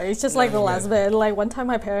 I'm sorry. It's just like the last bit. Like one time,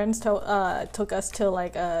 my parents took us to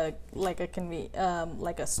like a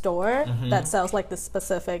store that sells like the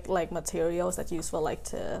specific like materials that's used for like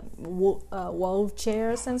to wove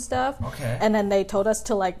chairs and stuff. Okay. And then they told us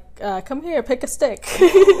to like come here, pick a stick.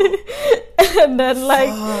 And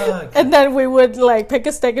then we would like pick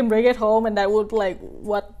a stick and bring it home, and that would like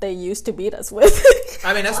what they used to beat us with.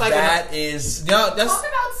 I mean, that's like that's talk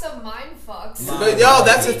about some mind fucks. But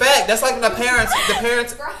that's a fact. That's like the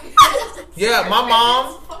parents. Yeah, my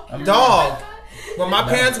mom, dog. When my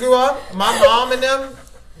parents grew up, my mom and them,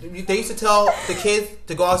 they used to tell the kids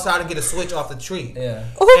to go outside and get a switch off the tree. Yeah.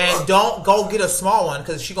 And don't go get a small one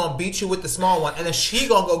because she gonna beat you with the small one, and then she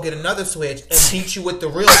gonna go get another switch and beat you with the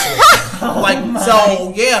real switch.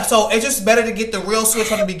 So it's just better to get the real switch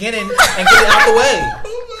from the beginning and get it out the way.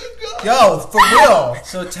 Yo, for real.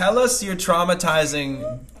 So tell us your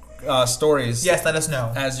traumatizing stories. Yes, let us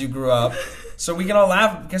know. As you grew up. So we can all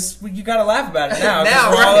laugh, because you gotta laugh about it now.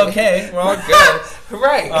 Now, we're all okay. We're all good.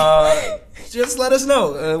 Right. Just let us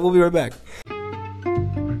know. We'll be right back.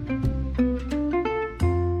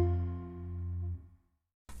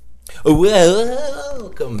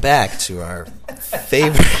 Welcome back to our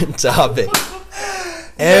favorite topic.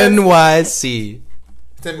 NYC.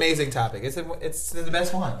 It's an amazing topic. It's the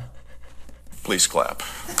best one. Please clap.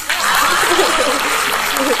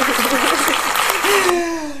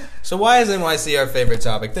 So why is NYC our favorite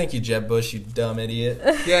topic? Thank you, Jeb Bush, you dumb idiot,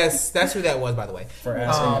 Yes, that's who that was, by the way. for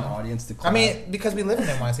asking an audience to clap. I mean, because we live in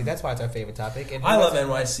NYC, that's why it's our favorite topic. And I love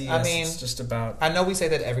NYC. I Yes, mean, it's just about. I know we say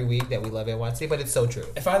that every week that we love NYC, but it's so true.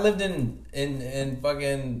 If I lived in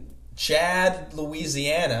fucking Chad,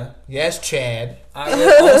 Louisiana, Yes, Chad. I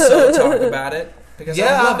would also talk about it because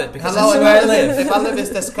I love it because hello, that's where I live. If I live in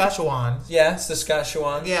Saskatchewan, Yeah,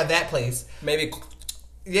 Saskatchewan. yeah, that place. Maybe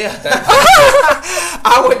Yeah, that,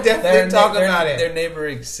 I would definitely talk about it. They're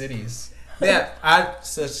neighboring cities. Yeah,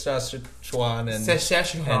 Saskatchewan and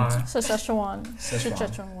Saskatchewan. Saskatchewan.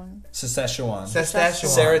 Saskatchewan. Saskatchewan.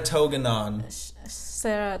 Saskatchewan. Saratoganon.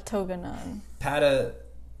 Saratoganon.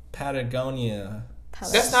 Patagonia.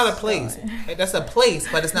 That's not a place. That's a place,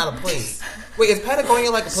 but it's not a place. Wait, is Patagonia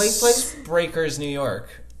like a place? Breakers, New York.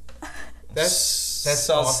 That's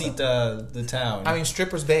Salsita, the town. I mean,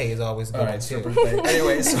 Strippers Bay is always a good. All one, right, too. Strippers Bay.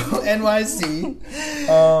 Anyway, so NYC.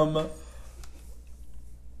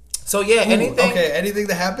 So yeah, anything. Okay, anything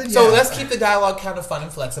that happened. So yeah. let's keep the dialogue kind of fun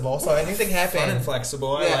and flexible. So anything happened. Fun and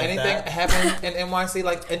flexible. I Yeah, like anything that. happened in NYC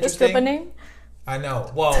like The interesting. stripper name? I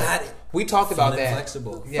know. Well, we talked Fun about and that.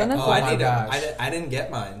 flexible. Yeah. Fun and Oh, flexible. my gosh. I didn't get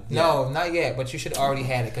mine. No, not yet. But you should already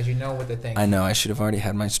had it because you know what the thing. I know. I should have already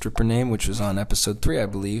had my stripper name, which was on episode 3, I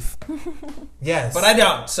believe. Yes, But I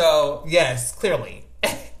don't. So yes, clearly.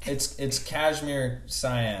 it's Cashmere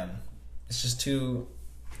Cyan. It's just too.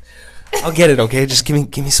 I'll get it. Okay, just give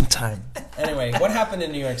me some time. Anyway, what happened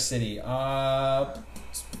in New York City? My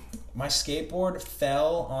skateboard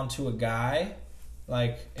fell onto a guy.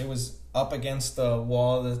 Like it was up against the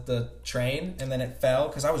wall of the train, and then it fell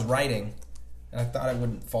because I was writing, and I thought it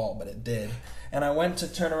wouldn't fall, but it did. And I went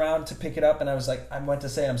to turn around to pick it up, and I went to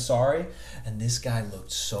say I'm sorry, and this guy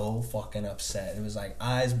looked so fucking upset. It was like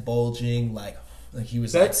eyes bulging, like he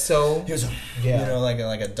was. That's so. He was, Yeah. you know, like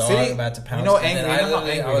a dog See, about to pounce. you know, And then angry. You know how I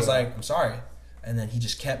angry was you are. like, I'm sorry, and then he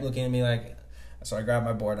just kept looking at me like. So I grabbed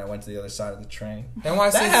my board and I went to the other side of the train.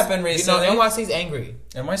 NYC That happened recently. You know, NYC's angry.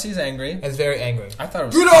 NYC's angry. It's very angry. I thought it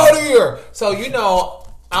was. Get out of here! So you know,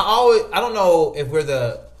 I don't know if we're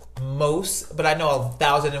the most, but I know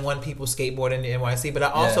 1,001 people skateboard in the NYC. But I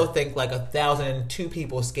also think like 1,002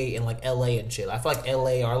 people skate in like LA and shit. I feel like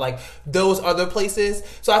LA are like those other places.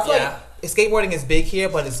 So I feel like skateboarding is big here,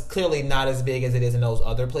 but it's clearly not as big as it is in those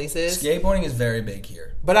other places. Skateboarding is very big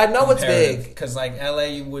here. But I know it's big because like LA,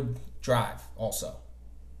 you would drive also,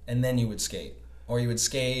 and then you would skate, or you would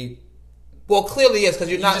skate. Well, clearly yes, because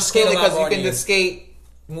you're not just skate a skating lot because more you can than you- just skate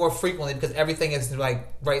more frequently because everything is like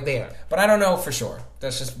right there. But I don't know for sure.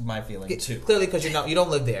 That's just my feeling too. Clearly, because you don't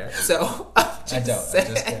live there. So I don't. I'm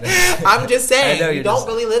just kidding. I'm just saying I know you you're don't just-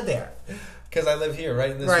 really live there, Because I live here,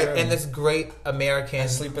 right in this right? room. In this great American. I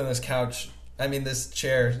sleep in this couch. I mean, this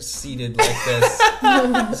chair seated like this.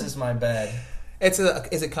 This is my bed. Is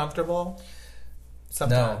it comfortable?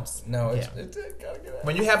 Sometimes. No. Yeah. It's gotta get out.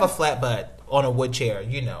 When you have a flat butt on a wood chair,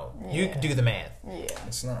 you know you can do the math. Yeah.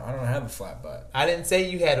 It's not. I don't have a flat butt. I didn't say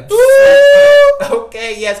you had a.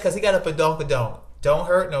 Okay, yes, because he got a padonk. Don't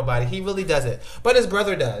hurt nobody. He really doesn't, but his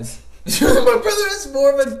brother does. My brother is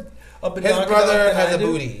more of a His brother than has I a do.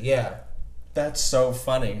 booty. Yeah. That's so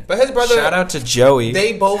funny. But his brother. Shout out to Joey.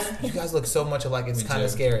 They both. You guys look so much alike. It's We kind do.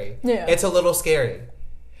 of scary. Yeah. It's a little scary.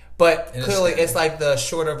 But It is clearly, scary. it's like the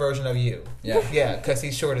shorter version of you. Yeah. Yeah, because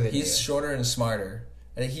he's shorter than He's you. shorter and smarter.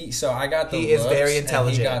 And so I got the He is looks, very and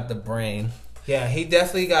intelligent. he got the brain. Yeah, he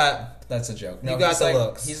definitely got. That's a joke. You got he's the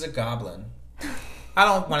looks. He's a goblin. I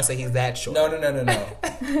don't want to say he's that short.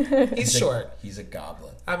 No. He's short. He's a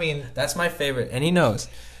goblin. I mean, That's my favorite, and he knows.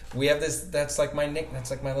 We have this. That's like my nick.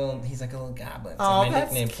 That's like my little. He's like a little goblin. It's oh, like my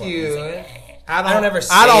that's nickname for him. cute. He's like, I don't ever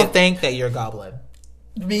say I don't it. think that you're a goblin,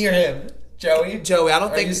 me or him, Joey. Joey. I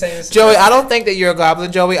don't Are think you saying this Joey. to- I don't think that you're a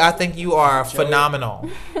goblin, Joey. I think you are phenomenal.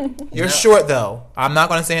 You're No. short though. I'm not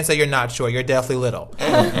going to say you're not short. You're definitely little,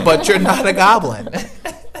 but you're not a goblin.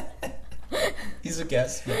 He's a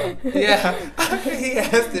guest. Yeah, he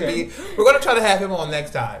has to be. We're going to try to have him on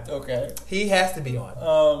next time. Okay. He has to be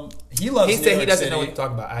on. He loves. He New said he York doesn't City. know what you're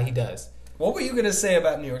talking about. He does. What were you gonna say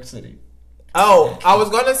about New York City? Oh, I was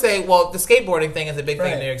going to say, well, the skateboarding thing is a big thing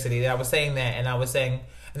in Right. New York City. I was saying that, and I was saying,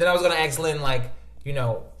 and then I was going to ask Lynn, like, you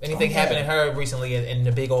know, anything Oh, yeah. happened to her recently in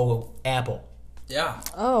the big old Apple. Yeah.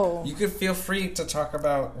 Oh. You could feel free to talk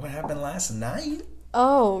about what happened last night.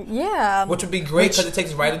 Oh, yeah. Which would be great because it takes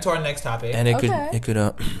us right into our next topic. And Okay.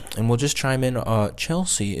 and we'll just chime in.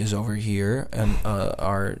 Chelsea is over here, and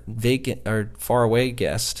our faraway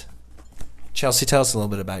guest. Chelsea, tell us a little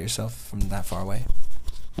bit about yourself from that far away.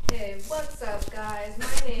 Hey, what's up, guys?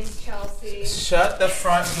 My name's Chelsea. Shut the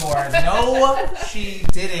front door. No, she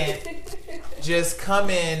didn't. Just come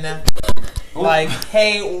in like,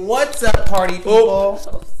 hey, what's up, party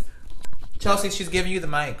people? Chelsea, she's giving you the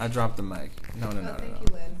mic. I dropped the mic. No. Thank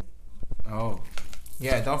you, Lynn. Oh.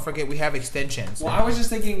 Yeah, don't forget we have extensions. Well, I was just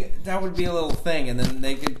thinking that would be a little thing, and then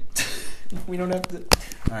they could... we don't have to...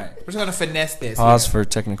 All right. We're just going to finesse this. Pause for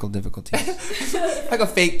technical difficulties. Like a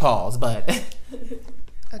fake pause, but...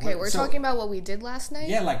 Okay, we're talking about what we did last night?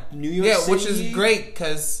 Yeah, like New York City. Yeah, which is great,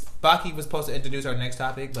 because Baki was supposed to introduce our next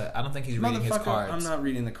topic, but I don't think he's reading his cards. I'm not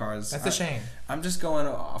reading the cards. That's a shame. I'm just going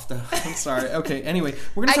off the... I'm sorry. Okay, anyway,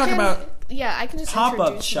 we're going to talk about... Yeah, I can just pop-up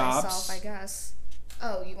introduce shops. myself, I guess.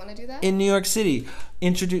 Oh, you want to do that? In New York City.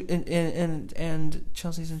 And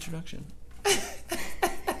Chelsea's introduction.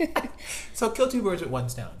 So kill two birds with one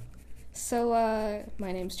stone. So,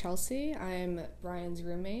 my name's Chelsea. I'm Ryan's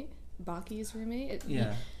roommate, Baki's roommate.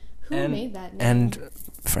 Yeah. Who made that name? And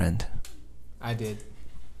friend. I did.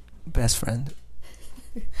 Best friend.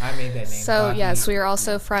 I made that name. So, Baki. yes, we are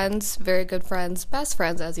also friends, very good friends, best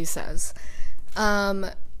friends, as he says.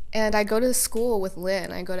 And I go to school with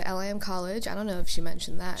Lynn. I go to LIM College. I don't know if she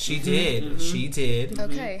mentioned that. She did. Mm-hmm. She did.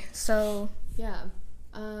 Okay, so, yeah.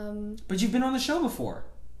 But you've been on the show before.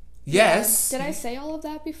 Yes. Did I say all of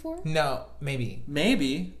that before? No, maybe.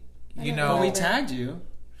 Maybe. You know. Well, we tagged you.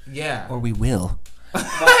 Yeah. Or we will.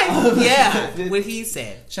 Yeah. What he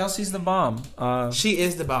said. Chelsea's the bomb. She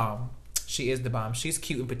is the bomb. She is the bomb. She's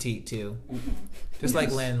cute and petite, too. Just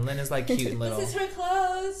like Lynn. Lynn is like cute and little. This is her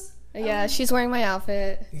clothes. Yeah, she's wearing my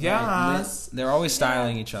outfit. Yes. They're always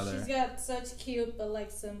styling each other. She's got such cute but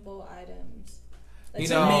like simple items. You It's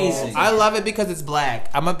know, amazing. I love it because it's black.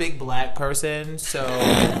 I'm a big black person, so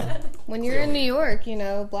When you're in New York, you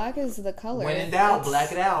know, black is the color. when in doubt,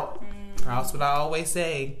 black it out. That's what I always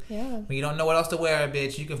say. Yeah. When you don't know what else to wear,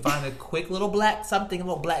 bitch, you can find a quick little black something, a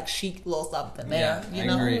little black chic, little something there. Yeah, you I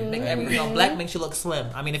know, agree. Make every, you know, black makes you look slim.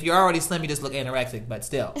 I mean, if you're already slim, you just look anorexic, but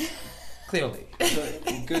still, clearly.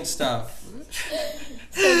 Good stuff.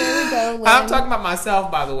 So there we go. Lynn. I'm talking about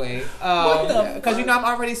myself, by the way, because you know I'm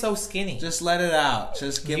already so skinny. Just let it out.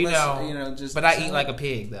 Just give us, just. But I eat like a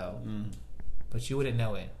pig, though. But you wouldn't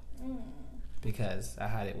know it because I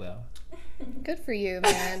hide it well. Good for you,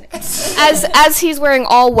 man. As he's wearing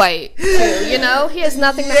all white, too, you know? He has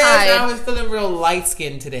nothing to hide. I was feeling real light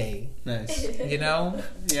skinned today. Nice. You know?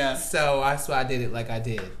 Yeah. So that's why I did it like I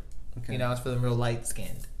did. Okay. You know, I was feeling real light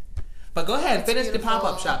skinned. But go ahead, finish the beautiful. pop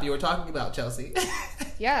up shop you were talking about, Chelsea.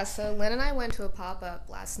 Yeah, so Lynn and I went to a pop-up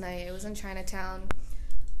last night. It was in Chinatown.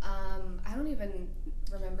 I don't even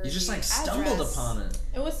remember You just the like stumbled address. upon it.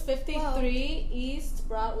 It was 53 East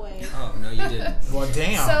Broadway. Oh no, you didn't. Well,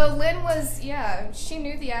 damn. So Lynn was, she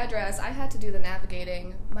knew the address. I had to do the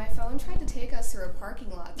navigating. My phone tried to take us through a parking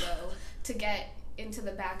lot, though, to get into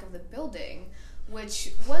the back of the building,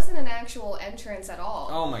 which wasn't an actual entrance at all.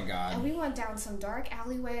 Oh my And god. we went down some dark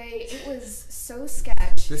alleyway. It was so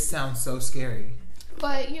sketch. This sounds so scary.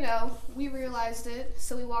 But, you know, we realized it,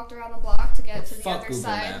 so we walked around the block to get to the Fuck other Google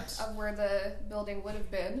side Maps. of where the building would have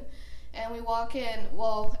been. And we walk in,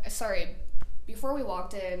 before we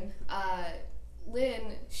walked in,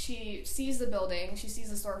 Lynn, she sees the building, she sees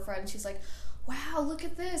the storefront, and she's like, wow, look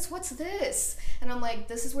at this, what's this? And I'm like,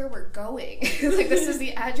 this is where we're going. Like, this is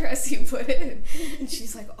the address you put in. And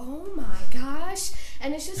she's like, oh my gosh.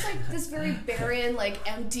 And it's just like this very barren, like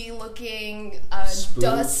empty looking, Spooky.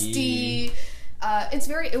 dusty.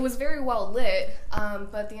 It was very well lit,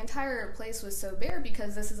 but the entire place was so bare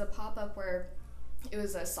because this is a pop-up where it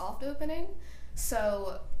was a soft opening.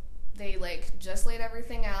 So they like just laid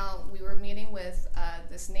everything out. We were meeting with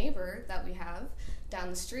this neighbor that we have down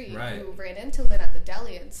the street who ran into Lynn at the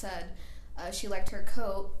deli and said she liked her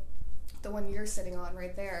coat, the one you're sitting on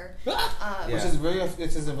right there. Which is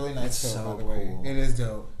a really nice It's coat, so by the way. cool. It is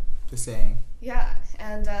dope. Just saying. Yeah,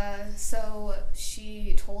 and so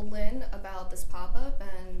she told Lynn about this pop-up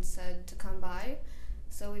and said to come by.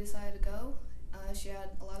 So we decided to go. She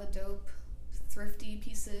had a lot of dope, thrifty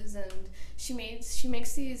pieces, and she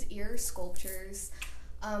makes these ear sculptures.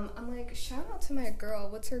 I'm like, shout out to my girl.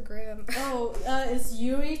 What's her gram? Oh, it's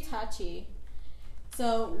Yuri Tachi.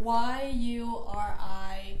 So YuriTachi.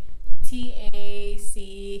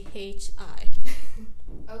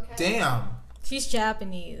 Okay. Damn. She's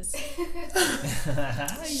Japanese. She's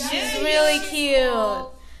really cute.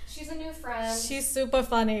 Cool. She's a new friend. She's super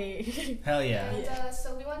funny. Hell yeah. And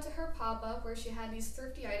so we went to her pop-up where she had these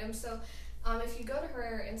thrifty items. So if you go to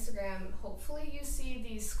her Instagram, hopefully you see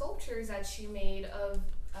these sculptures that she made of,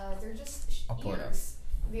 they're just I'll pull it up. ears.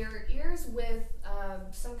 They're ears with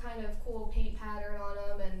some kind of cool paint pattern on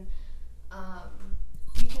them. And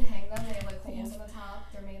You can hang them. They have like holes on the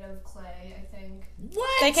top. They're made of clay, I think. What?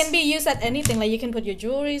 They can be used at anything. Like you can put your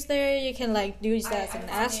jewelries there. You can like use that as an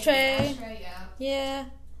ashtray. Yeah.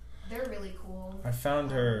 They're really cool. I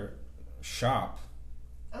found her shop.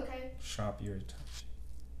 Okay. Shop Yuritachi.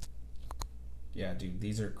 Yeah, dude,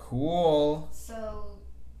 these are cool. So,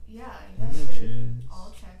 yeah, you guys should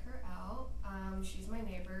all check her out. She's my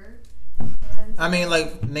neighbor. And I mean,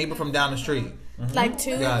 like neighbor from down the street. Mm-hmm. Like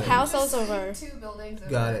 2 households over. 2 buildings over.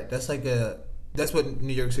 Got it. That's what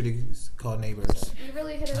New York City is called, neighbors. We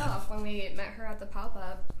really hit it off when we met her at the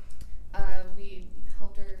pop-up. We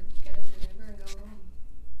helped her get into Uber and go home.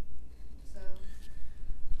 So,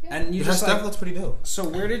 yeah. And you Her just stuff looks pretty dope. So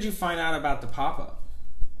where did you find out about the pop-up?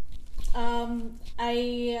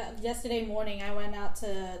 Yesterday morning I went out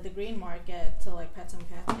to the Green Market to like pet some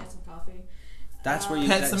cats, get some coffee. That's where you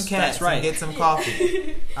Pet some cats That's right. and get some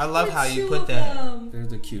coffee. I love how you put that. They're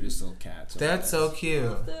the cutest little cats. That's so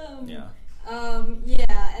cute. Yeah.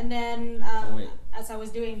 Yeah, and then wait. as I was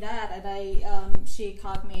doing that, and she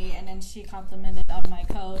caught me, and then she complimented on my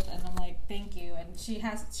coat, and I'm like, thank you. And she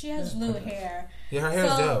has blue hair. Yeah, her hair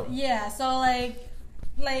is dope. Yeah, so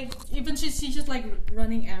like even she's just like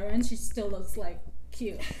running errands, she still looks like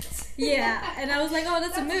cute. Yeah, and I was like, oh,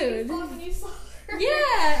 that's a mood. When you saw her.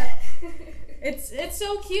 Yeah. It's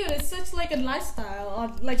so cute. It's such like a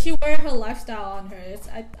lifestyle. Like she wear her lifestyle on her.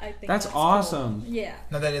 I think That's cool. awesome. Yeah.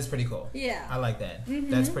 No, that is pretty cool. Yeah. I like that.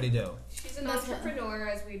 Mm-hmm. That's pretty dope. She's an entrepreneur,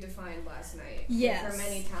 as we defined last night. Yes. With her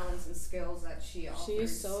many talents and skills that she offers.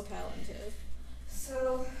 She's so talented.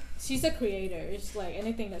 So she's a creator. It's like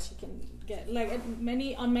anything that she can get, like on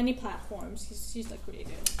many platforms. She's a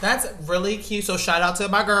creator. That's really cute. So shout out to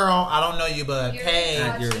my girl. I don't know you, but hey,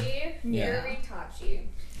 Yuritachi.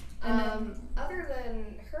 Other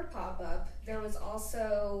than her pop-up, there was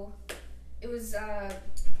also there was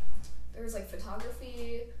like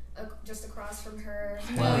photography just across from her.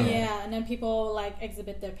 Oh yeah, and then people like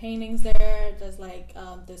exhibit their paintings there. There's like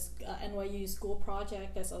this NYU school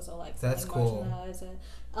project that's also like that's cool.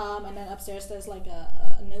 And then upstairs there's like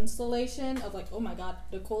an installation of like, oh my god,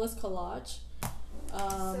 the coolest collage.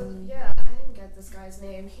 So yeah, I didn't get this guy's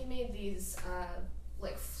name. He made these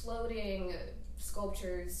like floating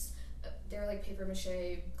sculptures. They're like paper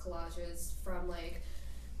mache collages from like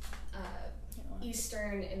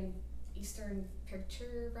Eastern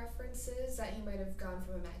picture references that he might have gotten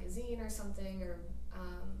from a magazine or something, or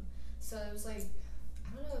so it was like,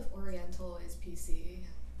 I don't know if Oriental is PC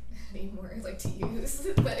anymore, like to use,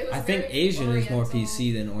 but it was. I think Asian Oriental. is more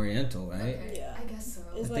PC than Oriental, right? Okay. Yeah. I guess so.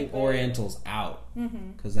 It's I like think Oriental's out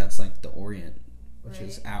Mm-hmm. because that's like the Orient, which Right.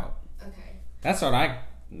 is out. Okay. That's what I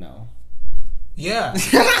know. Yeah,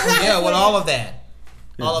 yeah, with all of that,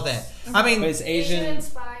 all of that. I mean, But it's Asian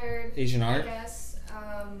inspired. Asian art. I guess.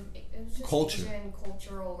 It was just Culture. Asian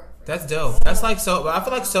cultural reference. that's dope. That's like so. I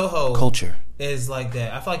feel like Soho Culture. is like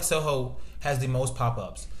that. I feel like Soho has the most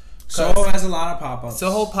pop-ups. Soho has a lot of pop-ups.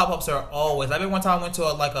 Soho pop-ups are always. I remember one time I went to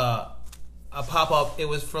a pop-up. It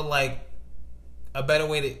was for like a better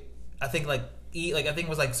way to, I think like eat. Like I think it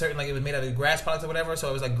was like certain, like it was made out of grass products or whatever. So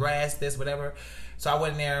it was like grass, this, whatever. So I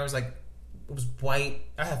went in there. It was like, it was white.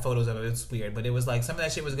 I have photos of it. It's weird, but it was like some of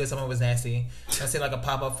that shit was good. Some of it was nasty. I say like a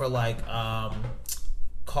pop-up for like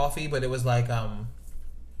coffee, but it was like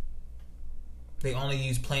they only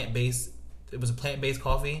use plant-based. It was a plant-based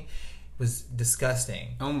coffee. It was disgusting.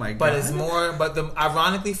 Oh my god. But it's more, but the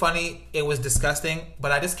ironically funny, it was disgusting,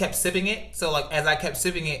 but I just kept sipping it. So like as I kept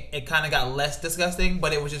sipping it, it kind of got less disgusting,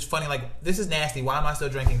 but it was just funny. Like, this is nasty. Why am I still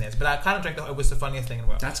drinking this? But I kind of drank it was the funniest thing in the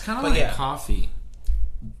world. That's kind of But like yeah. coffee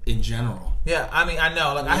in general. Yeah, I mean, I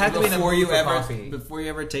know. Like I had to be in the before mood you for ever coffee. before you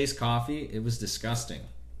ever taste coffee, it was disgusting.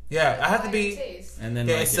 Yeah, I had to Acquired be. taste. And then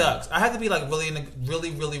Yeah, like, it sucks. I had to be like really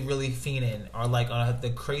fiending or like on the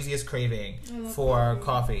craziest craving for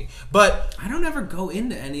coffee. But I don't ever go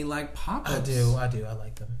into any like pop-ups. I do. I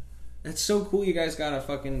like them. It's so cool. You guys gotta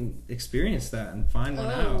fucking experience that and find one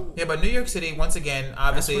Oh. out. Yeah, but New York City, once again,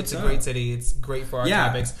 obviously That's it's a what's great up. city. It's great for our Yeah.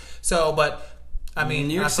 topics. So, but I mean,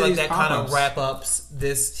 New York I feel like City's that kind of pop-ups. wrap ups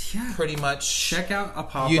this Yeah. pretty much. Check out a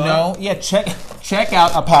pop-up. You know, yeah. Check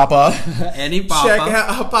out a pop up. any Check pop-up.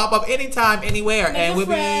 out a pop up anytime, anywhere, Make and a we'll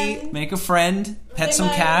be friend. Make a friend. Pet some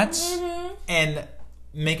cats. Mm-hmm. and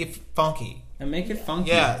make it funky. And make it funky.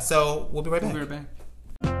 Yeah. So we'll be right We'll back. be right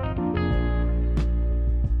back.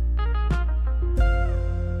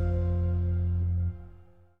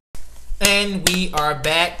 And we are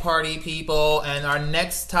back, party people, and our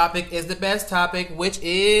next topic is the best topic, which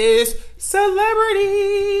is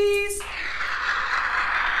celebrities.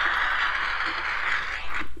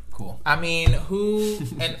 Cool. I mean, who,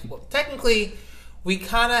 and well, technically, we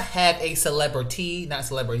kind of had a celebrity, not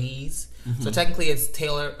celebrities. Mm-hmm. So technically it's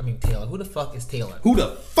Taylor. Who the fuck is Taylor? Who the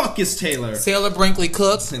fuck is Taylor? Taylor Brinkley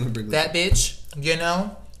Cook. Taylor Brinkley. That bitch, you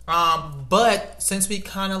know? But since we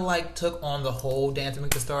kind of like took on the whole Dancing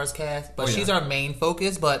with the Stars cast, but she's our main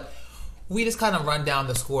focus, but we just kind of run down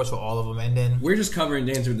the scores for all of them, and then we're just covering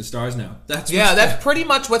Dancing with the Stars now. That's pretty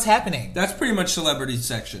much what's happening. That's pretty much celebrity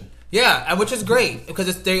section. Yeah, and which is great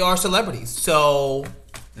because they are celebrities. So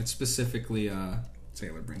it's specifically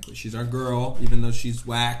Taylor Brinkley. She's our girl, even though she's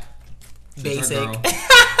whack. She's basic. Our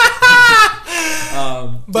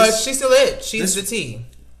girl. But she's still it. She's the T.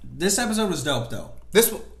 This episode was dope, though.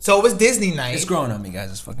 So it was Disney night. It's growing on me, guys.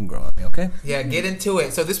 It's fucking growing on me, okay? Yeah, get into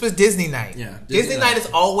it. So this was Disney night. Yeah. Disney night is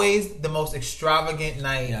always the most extravagant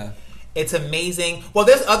night. Yeah. It's amazing. Well,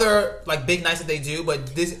 there's other like big nights that they do,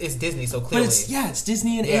 but this is Disney, so clearly. But it's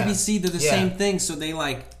Disney and ABC. They're the same thing. So they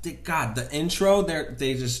the intro,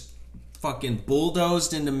 they just fucking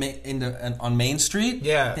bulldozed on Main Street.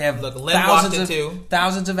 Yeah. They have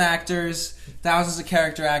thousands of actors, thousands of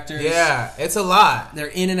character actors. Yeah, it's a lot. They're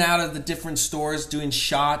in and out of the different stores doing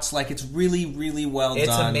shots. Like, it's really, really well done.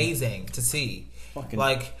 It's amazing to see. Fucking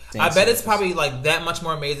like, I bet it's probably like that much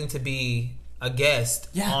more amazing to be a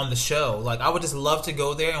guest on the show. Like, I would just love to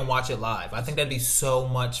go there and watch it live. I think that'd be so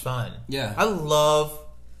much fun. Yeah. I love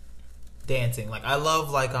dancing. Like, I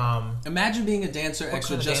love imagine being a dancer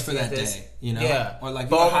extra just for that day, you know? Yeah. Or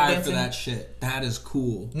like you're hired for that shit. That is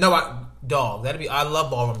cool. No, I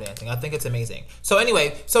love ballroom dancing. I think it's amazing. So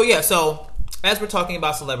anyway, so as we're talking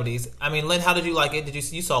about celebrities, I mean, Lynn, how did you like it?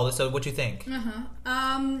 You saw this, so what you think?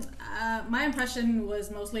 My impression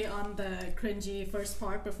was mostly on the cringy first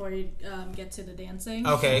part before you get to the dancing.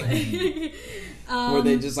 Okay. Where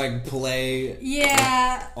they just like play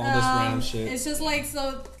all this random shit. It's just like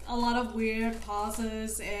a lot of weird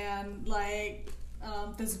pauses and like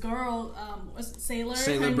this girl,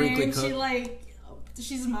 Sailor Brinkley Cook.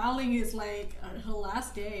 She's smiling is like her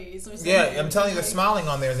last days or something. Yeah, I'm telling you, the smiling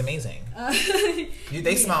on there is amazing.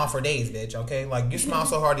 They smile for days, bitch, okay? Like, you smile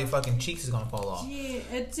so hard your fucking cheeks is gonna fall off. Yeah,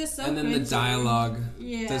 it's just so And then cringy. the dialogue.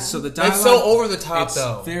 Yeah. The dialogue. It's so over the top,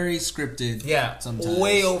 though. It's very scripted. Yeah, sometimes.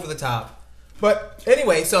 Way over the top. But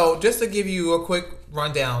anyway, so just to give you a quick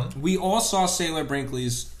rundown. We all saw Sailor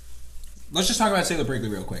Brinkley's... Let's just talk about Sailor Brinkley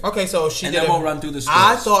real quick. Okay, so we'll run through the stories.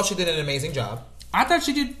 I thought she did an amazing job. I thought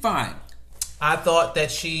she did fine. I thought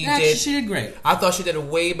that she did great. I thought she did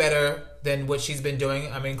way better than what she's been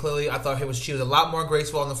doing. I mean, clearly, I thought she was a lot more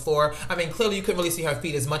graceful on the floor. I mean, clearly, you couldn't really see her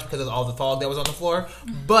feet as much because of all the fog that was on the floor.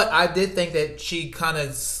 But I did think that she kind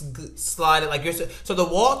of slided like so the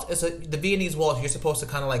waltz is the Viennese waltz. You're supposed to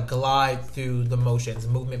kind of like glide through the motions,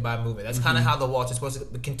 movement by movement. That's kind of how the waltz is supposed to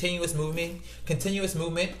be. Continuous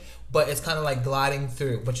movement. But it's kind of like gliding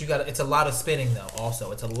through. But it's a lot of spinning though.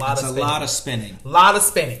 Also, it's a lot of spinning. A lot of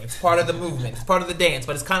spinning. It's part of the movement. It's part of the dance.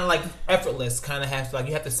 But it's kind of like effortless. Kind of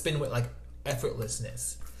you have to spin with like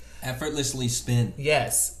effortlessness. Effortlessly spin.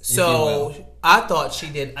 Yes. So I thought she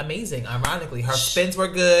did amazing. Ironically, her spins were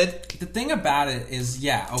good. The thing about it is,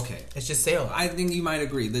 it's just Sailor. I think you might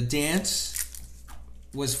agree. The dance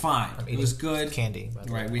was fine. It was good. Candy. By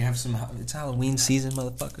the way. We have some. It's Halloween season,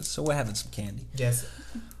 motherfuckers. So we're having some candy. Yes.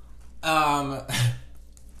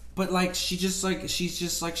 But like she's just like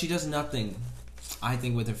she does nothing. I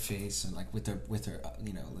think with her face and like with her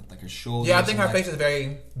like her shoulders. Yeah, I think her face is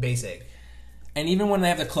very basic. And even when they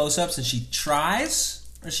have the close-ups and she tries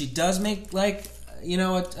or she does make like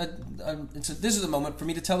this is a moment for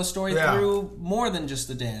me to tell a story through more than just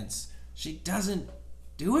the dance. She doesn't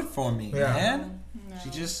do it for me, man. No. She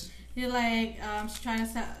just. You're like she's trying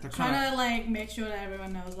to like make sure that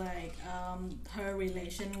everyone knows like her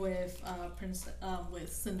relation with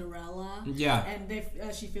with Cinderella. Yeah, and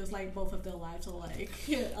if she feels like both of their lives are like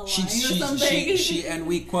aligned or something. She and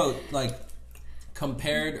we quote like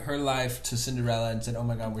compared her life to Cinderella and said, "Oh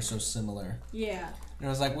my God, we're so similar." Yeah. And I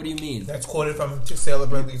was like, "What do you mean?" That's quoted from Sailor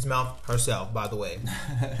Brinkley's mouth herself, by the way.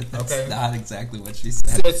 That's not exactly what she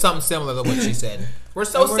said. It's something similar to what she said. We're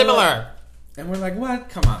so similar. And we're like, what?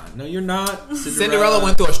 Come on. No, you're not. Cinderella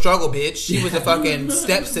went through a struggle, bitch. She was a fucking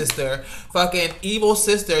stepsister. Fucking evil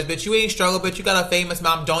sisters. Bitch, you ain't struggle, bitch. You got a famous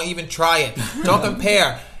mom. Don't even try it. Don't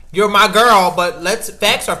compare. You're my girl, but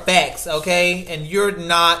facts are facts, okay? And you're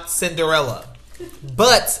not Cinderella.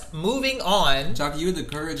 But, moving on. Chuck, you had the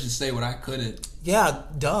courage to say what I couldn't. Yeah,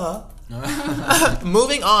 duh.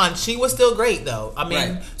 Moving on, she was still great though. I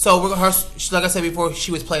mean, so like I said before,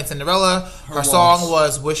 she was playing Cinderella. Her song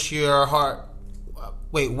was "Wish Your Heart."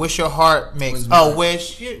 Wish your heart makes.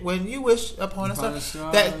 When you wish upon a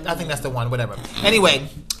star. That I think that's the one. Whatever. Anyway,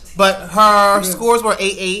 but her scores were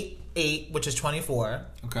 8-8. 88, which is 24.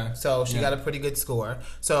 Okay. So she got a pretty good score.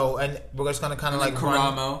 So, and we're just going to kind of like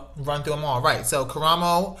Karamo. run through them all. Right. So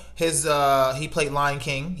Karamo, he played Lion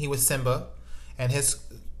King. He was Simba. And his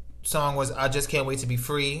song was I Just Can't Wait to Be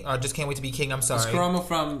Free. Or Just Can't Wait to Be King, I'm sorry. It's Karamo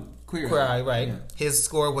from Queer Eye. Right. Yeah. His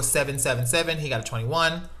score was 777. He got a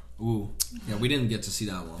 21. Ooh. Yeah, we didn't get to see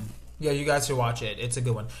that one. Yeah, you guys should watch it. It's a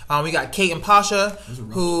good one. We got Kate and Pasha,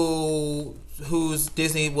 whose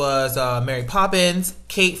Disney was Mary Poppins.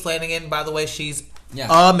 Kate Flanagan, by the way, she's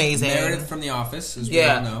amazing. Meredith from The Office, as we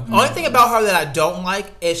all know. Only thing about her that I don't like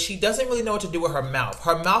is she doesn't really know what to do with her mouth.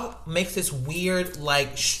 Her mouth makes this weird,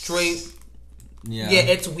 like, straight... Yeah,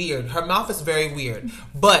 it's weird. Her mouth is very weird.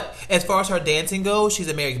 But as far as her dancing goes, she's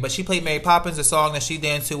amazing. But she played Mary Poppins. The song that she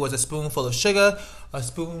danced to was A Spoonful of Sugar. A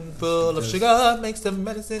spoonful of sugar makes the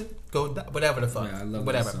medicine go whatever the fuck. Yeah, I love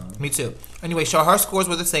whatever. that song. Me too. Anyway, so her scores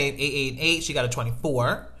were the same, 8, 8, and 8. She got a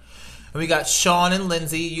 24. And we got Sean and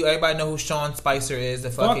Lindsay. Everybody know who Sean Spicer is, the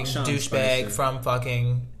fucking douchebag from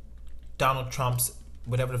fucking Donald Trump's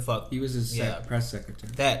whatever the fuck. He was his press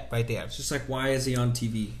secretary. That right there. It's just like, why is he on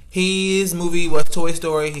TV? His movie was Toy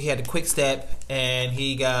Story. He had a Quick Step, and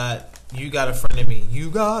he got You Got a Friend in Me. You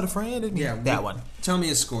Got a Friend in Me. Yeah, that one. Tell me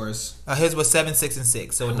his scores. His was 7, 6, and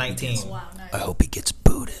 6, so 19. Wow, nice. I hope he gets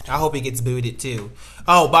booted. I hope he gets booted too.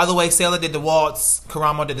 Oh, by the way, Sailor did the waltz,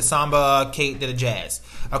 Karamo did the samba, Kate did the jazz.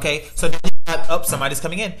 Okay, so somebody's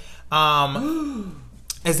coming in.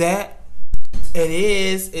 Is that? It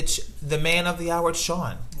is. It's the man of the hour, it's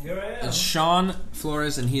Sean. It's Sean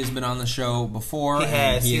Flores, and he has been on the show before. He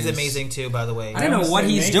has. He's amazing too, by the way. I don't know what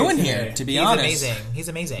he's doing here, to be honest. He's amazing. He's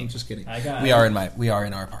amazing. I'm just kidding. We are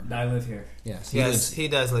in our apartment. I live here. Yes, he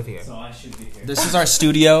does live here. So I should be here. This is our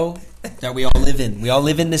studio that we all live in. We all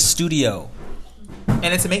live in this studio, and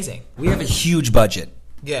it's amazing. We have a huge budget.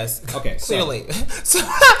 Yes. Okay. Clearly. So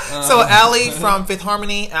Allie from Fifth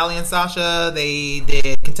Harmony, Allie and Sasha, they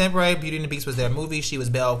did contemporary. Beauty and the Beast was their movie. She was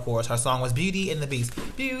Belle, of course. Her song was Beauty and the Beast.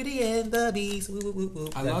 Beauty and the Beast. Woo, woo, woo, woo.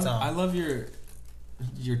 I love your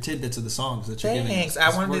tidbits of the songs that you're giving. Thanks.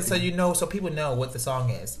 I wanted it so people know what the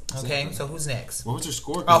song is. Okay. Exactly. So who's next? What was her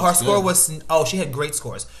score? Oh, her score was she had great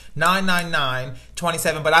scores. 999,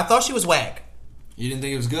 27. But I thought she was whack. You didn't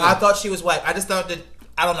think it was good? I thought she was whack. I just thought that.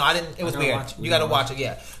 I don't know. It was weird. You got to watch it.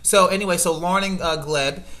 Yeah. So anyway, Lauren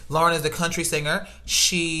Gleb. Lauren is the country singer.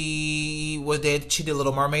 She did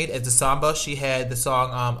Little Mermaid as the samba. She had the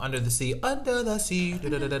song Under the Sea. Under the Sea. Da,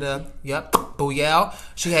 da, da, da, da. Yep. Booyah.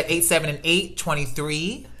 She had 8, 7, and 8.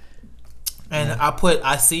 23. And I put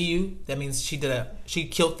I See You. That means she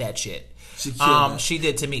killed that shit. She killed that. She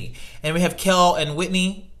did to me. And we have Kel and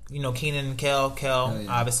Whitney. You know, Keenan and Kel,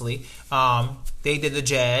 obviously. They did the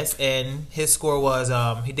jazz, and his score was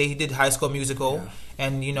he did High School Musical,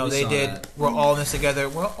 and you know they did that. We're all in this together.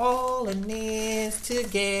 We're all in this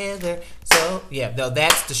together. So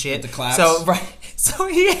that's the shit. With the claps. So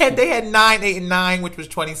they had 9, 8, and 9, which was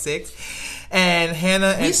 26. And Hannah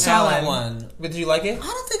and saw Alan. That one. Did you like it? I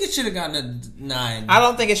don't think it should have gotten a 9. I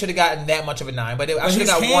don't think it should have gotten that much of a 9, but I should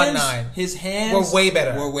have got 1 9. His hands were way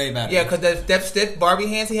better. Yeah, because the stiff Barbie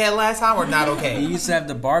hands he had last time were not okay. He used to have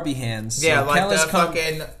the Barbie hands. So yeah, like the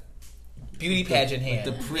fucking beauty pageant hand.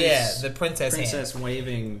 The the princess hand.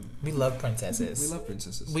 Waving. We love princesses. We love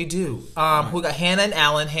princesses. We do. We got Hannah and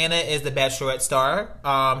Alan. Hannah is the Bachelorette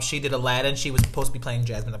star. She did Aladdin. She was supposed to be playing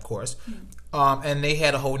Jasmine, of course. And they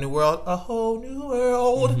had A Whole New World.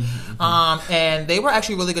 And they were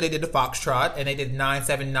actually really good. They did the Foxtrot, and they did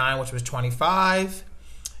 979, which was 25.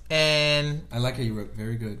 And I like how you wrote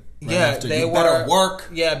very good. They better work.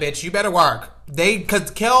 Yeah, bitch, you better work.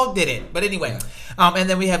 Because Kel did it. But anyway, and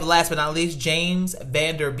then we have last but not least James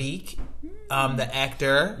Vanderbeek, the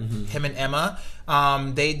actor. Him and Emma.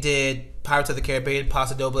 They did Pirates of the Caribbean.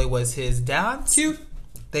 Paso Doble was his dance. Cute.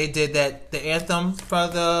 They did the anthem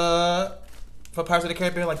for Pirates of the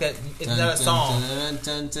Caribbean, like that. It's not a song.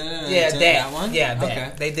 That one. Yeah, that.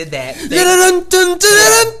 Okay. They did that.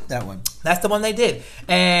 That one. That's the one they did.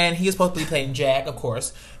 And he was supposed to be playing Jack, of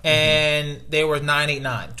course. And they were 9, 8,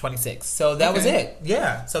 9, 26. So that was it.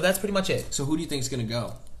 Yeah. So that's pretty much it. So who do you think is going to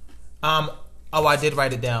go? I did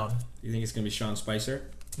write it down. You think it's going to be Sean Spicer?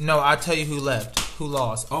 No, I'll tell you who lost.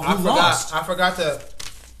 Oh, who lost? I forgot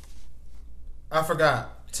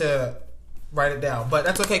to write it down, but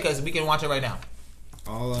that's okay because we can watch it right now.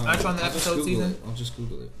 Aren't you on the episode season? I'll just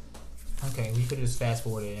Google it. Okay, we could have just fast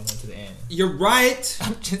forwarded and went to the end. You're right.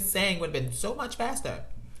 I'm just saying, it would have been so much faster.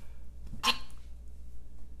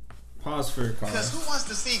 Pause for your call. Because who wants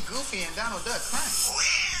to see Goofy and Donald Duck crying?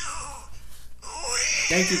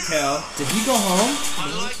 Thank you, Kel. Did he go home?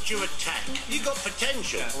 I liked your attack. You got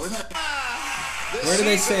potential. Where do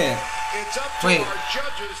they say it? It's up to Wait. our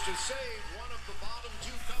judges to save one of the bottom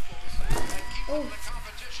two couples and keep them in the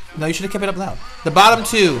competition. No, you should have kept it up loud. The bottom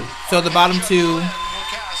two. So the bottom two. Will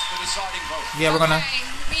cast the deciding vote. Yeah, we're gonna.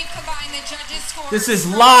 We've combined the judges' scores. This is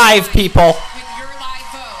live, people. With your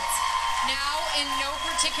live votes. Now, in no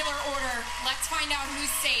particular order, let's find out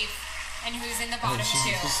who's safe and who's in the bottom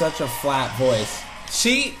two. She's such a flat voice.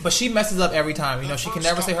 But she messes up every time. You know, she can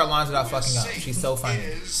never say her lines without fucking up. She's so funny.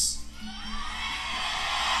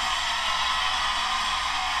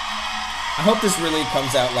 I hope this really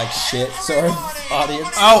comes out like shit, so our audience.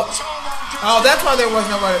 Oh, that's why there was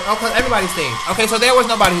nobody. Oh, because everybody stayed. Okay, so there was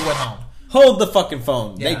nobody who went home. Hold the fucking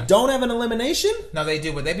phone. Yeah. They don't have an elimination? No, they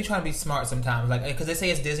do, but they be trying to be smart sometimes. Like, because they say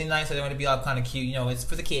it's Disney night, so they want to be all kind of cute. You know, it's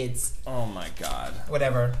for the kids. Oh my god.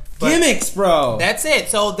 Whatever. But Gimmicks, bro. that's it.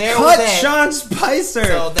 So there was Cut that. Sean Spicer.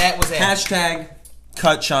 So that was it. Hashtag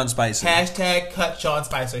cut Sean Spicer. Hashtag cut Sean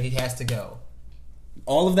Spicer. He has to go.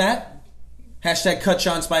 All of that? Hashtag cut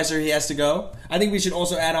Sean Spicer, he has to go. I think we should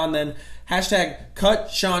also add on then hashtag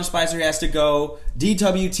cut Sean Spicer, he has to go.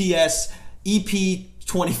 DWTS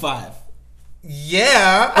EP25.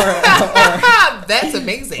 Yeah. That's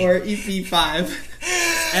amazing. Or EP5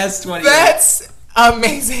 S28. That's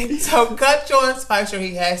amazing. So cut Sean Spicer.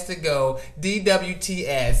 He has to go.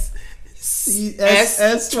 DWTS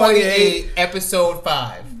S28 episode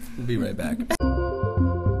 5. We'll be right back.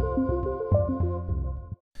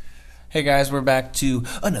 Hey guys, we're back to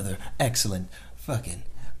another excellent fucking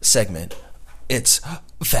segment. It's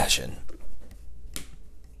fashion.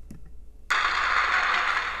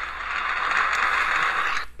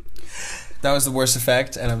 That was the worst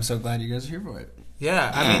effect, and I'm so glad you guys are here for it.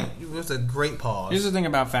 Yeah, I mean, it was a great pause. Here's the thing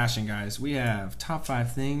about fashion, guys. We have top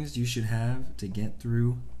 5 things you should have to get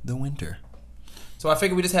through The winter. So I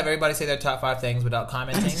figured we just have everybody say their top 5 things without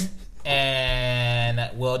commenting,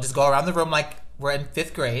 and we'll just go around the room like we're in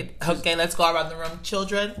 5th grade. Okay, let's go around the room,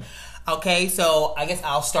 children. Okay, so I guess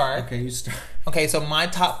I'll start. Okay, you start. Okay, so my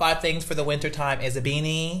top 5 things for the winter time is a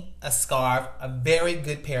beanie, a scarf, a very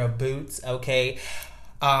good pair of boots. Okay,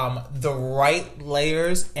 the right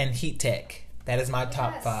layers and heat tech. That is my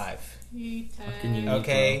top 5.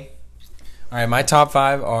 Okay. All right, my top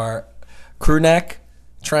 5 are crew neck,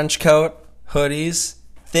 trench coat, hoodies,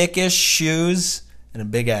 thickish shoes, and a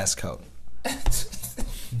big ass coat.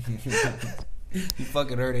 You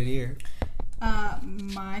fucking heard it here.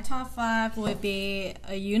 My top 5 would be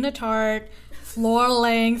a unitard floor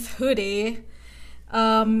length hoodie,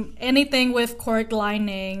 anything with cork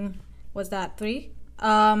lining. Was that 3?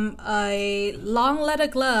 A long leather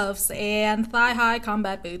gloves and thigh high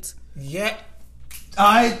combat boots. Yeah.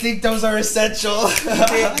 I think those are essential. Keep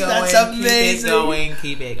it going. That's amazing.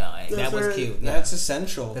 Keep it going. That was cute. That's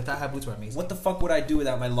essential. The thigh high boots were amazing. What the fuck would I do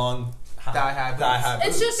without my long thigh high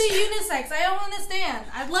boots? It should be unisex. I don't understand.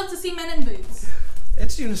 I'd love to see men in boots.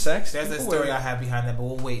 It's unisex. There's a story I have behind that, but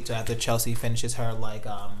we'll wait till after Chelsea finishes her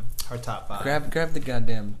her top 5. Grab the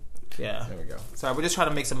goddamn. Yeah. There we go. Sorry, we're just trying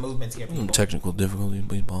to make some movements here, people. Technical difficulty,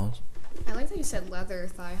 please pause. I like that you said leather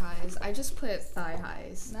thigh highs. I just put thigh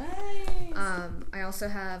highs. Nice. I also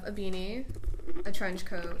have a beanie, a trench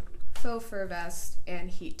coat, faux fur vest, and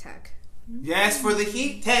heat tech. Yes, for the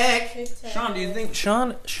heat tech. Sean, do you think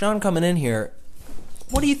Sean coming in here?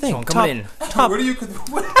 What do you think? Sean coming in. What do you?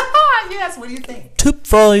 Yes. What do you think? Top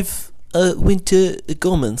 5 winter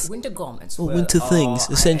garments. Winter garments. Or winter things,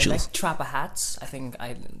 essentials. I like trapper hats. I think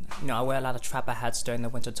I wear a lot of trapper hats during the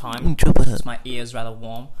winter time. Trapper hat. Because my ears rather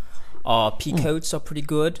warm. Peacoats are pretty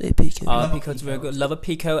good. Peacoats are very good. Love a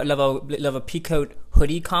peacoat. Love a peacoat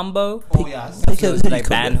hoodie combo. Oh yes. Those like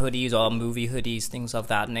band hoodies or movie hoodies, things of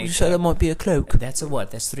that nature. So that might be a cloak. That's a what?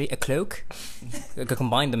 That's 3. A cloak. You could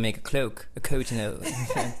combine them, make a cloak. A coat,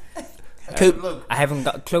 I haven't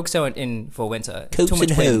got cloaks on in for winter. Coats too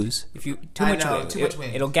much and wind. hose. If you too much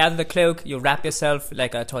wind, it'll gather the cloak. You'll wrap yourself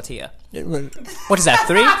like a tortilla. What is that?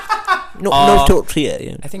 3? No tortilla.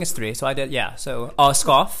 Yeah. I think it's 3. So I did. Yeah. So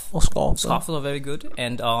scarf. Scarves are very good,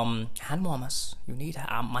 and hand warmers. You need.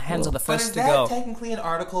 My hands are the first to go. But is that technically an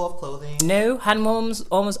article of clothing? No, hand warmers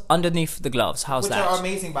almost underneath the gloves. How's Which that? are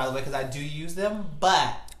amazing, by the way, because I do use them,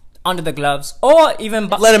 but. Under the gloves, or even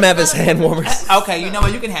let him have his hand warmers. Okay, you know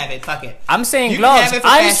what? You can have it. Fuck it. I'm saying gloves.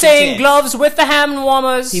 I'm saying gloves with the hand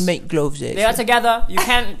warmers. He make gloves. They are together. You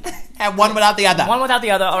can't have one without the other. One without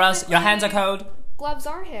the other, or else your hands are cold. Gloves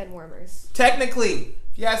are hand warmers. Technically,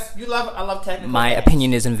 yes. I love technical. My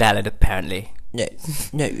opinion is invalid, apparently. No,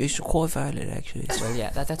 it's quite valid actually. Well,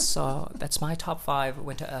 yeah, that's my top 5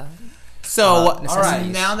 winter. So, all right.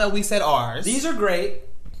 Now that we said ours, these are great.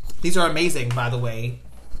 These are amazing, by the way.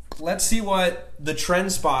 Let's see what the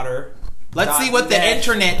Trend Spotter. Let's see what the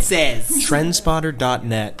internet says.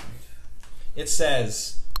 Trendspotter.net It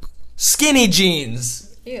says skinny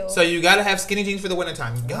jeans. Ew. So you gotta have skinny jeans for the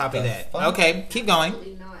wintertime. You can copy the that. fuck? Okay, keep going.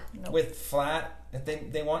 With flat.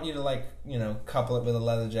 They want you to like, you know, couple it with a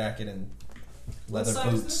leather jacket and leather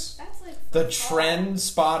boots. That's like The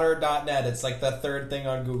trendspotter.net. It's like the third thing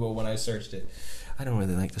on Google when I searched it. I don't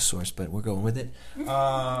really like the source, but we're going with it.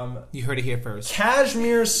 You heard it here first.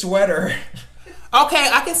 Cashmere sweater. Okay,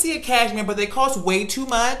 I can see a cashmere, but they cost way too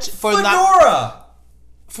much for Fedora.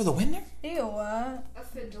 For the winter? Ew, what? A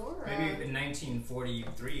fedora. Maybe in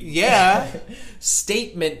 1943. Yeah.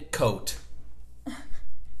 Statement coat.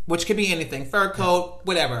 Which could be anything. Fur coat,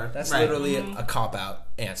 whatever. That's Right. literally a cop-out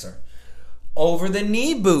answer. Over the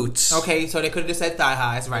knee boots. Okay, so they could have just said thigh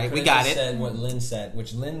highs, right? They We could've got just it. said what Lynn said,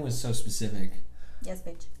 which Lynn was so specific. Yes,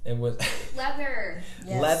 bitch. It was Leather.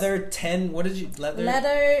 Yes. leather 10. What did you leather?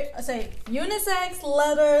 Unisex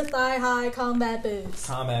leather thigh high combat boots.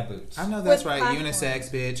 Combat boots. I know that's With right. platforms.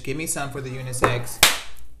 Unisex, bitch. Give me some for the unisex.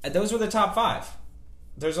 Those were the top 5.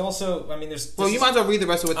 There's also, I mean, there's. Well, you might as well read the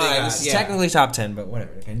rest of what they got. This is Yeah. technically top 10, but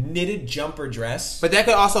whatever. A knitted jumper dress. But that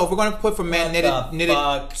could also, if we're going to put for men, What the knitted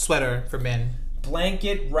fuck? sweater for men.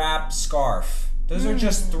 Blanket wrap scarf. Those are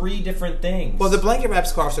just 3 different things. Well, the blanket wrap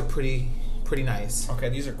scarves are pretty nice. Okay,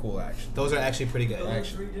 these are cool, actually. Those are actually pretty good.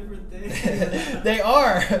 Actually. 3 different things. They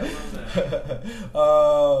are.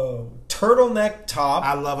 Turtleneck top.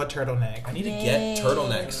 I love a turtleneck. I need to get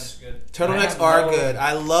turtlenecks. Turtlenecks are good.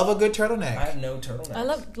 I love a good turtleneck. I have no turtlenecks. I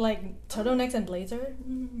love like turtlenecks and blazer.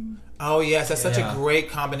 Oh yes, that's such a Yeah.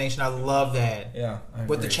 great combination. I love that. Yeah, I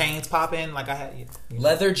with the agree. chains popping, like I had.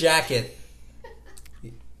 Leather jacket.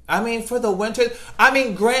 I mean, for the winter. I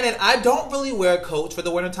mean, granted, I don't really wear coats for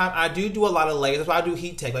the winter time. I do a lot of layers. That's why I do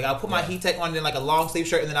heat tech. Like I'll put my heat tech on, then like a long sleeve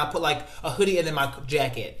shirt, and then I'll put like a hoodie and then my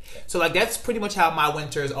jacket. So like that's pretty much how my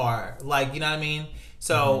winters are. Like, you know what I mean?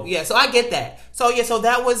 So yeah, so I get that. So yeah, so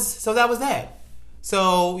that was that.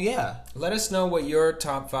 So yeah. Let us know what your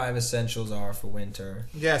top 5 essentials are for winter.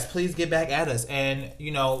 Yes, please get back at us, and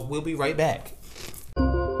you know we'll be right back.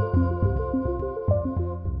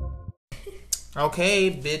 Okay,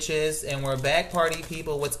 bitches, and we're back, party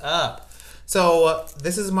people. What's up? So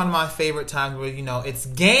this is one of my favorite times where it's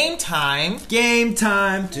game time. Game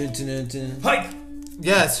time. Dun, dun, dun, dun. Hike.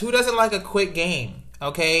 Yes, who doesn't like a quick game?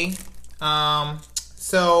 Okay.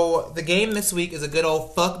 So the game this week is a good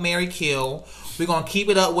old fuck, marry, kill. We're gonna keep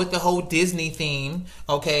it up with the whole Disney theme.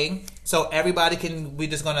 Okay. So we're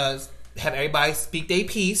just gonna have everybody speak their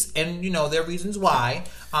piece and their reasons why.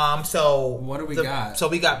 So what do we got? So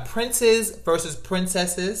we got princes versus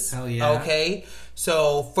princesses. Hell yeah. Okay.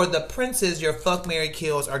 So for the princes, your fuck, marry,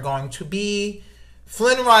 kills are going to be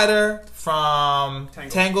Flynn Rider from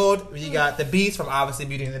Tangled. You got the Beast from obviously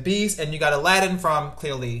Beauty and the Beast, and you got Aladdin from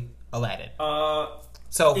clearly Aladdin.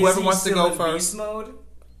 So whoever wants to go first. Beast mode?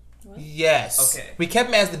 Yes. Okay. We kept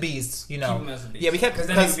him as the Beast, Keep him as the Beast. Yeah, we kept because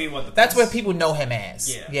then he'd be what the that's Beast. what people know him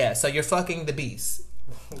as. Yeah. Yeah. So you're fucking the Beast.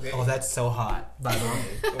 Okay. Oh, that's so hot. By the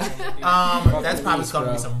way, that's probably going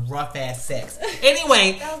to be some rough ass sex.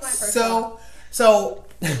 Anyway, That was my first so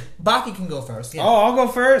Baki can go first. Yeah. Oh, I'll go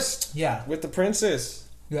first. Yeah. With the princess.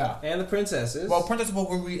 Yeah. And the princesses. Well, princess will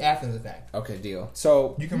read after the fact. Okay, deal.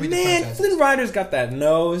 So, You can read the man, princesses. Flynn Rider's got that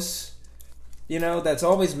nose, that's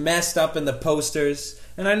always messed up in the posters.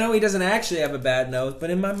 And I know he doesn't actually have a bad nose, but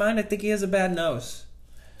in my mind, I think he has a bad nose.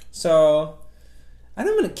 So, I'm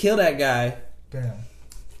going to kill that guy. Damn.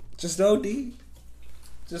 Just OD.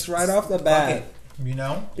 Just right off the bat. Okay.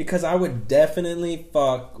 Because I would definitely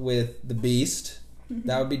fuck with the Beast.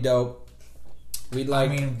 That would be dope. I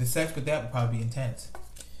mean, the sex with that would probably be intense.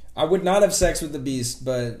 I would not have sex with the Beast,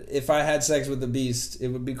 but if I had sex with the Beast, it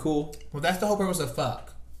would be cool. Well, that's the whole purpose of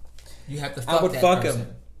fuck. You have to fuck I would that fuck person.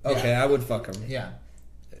 him. Okay, Yeah. I would fuck him. Yeah.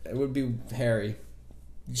 It would be hairy.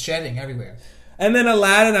 Shedding everywhere. And then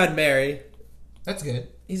Aladdin I'd marry. That's good.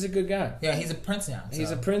 He's a good guy. Yeah, he's a prince now. He's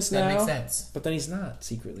so a prince that now. makes sense. But then he's not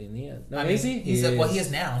secretly in the end. No, I mean, is he? He is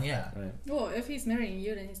now, yeah. Right. Well, if he's marrying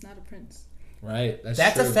you, then he's not a prince. Right.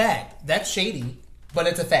 That's true. a fact. That's shady, but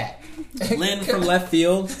it's a fact. Lynn from left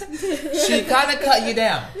field. She kind of cut you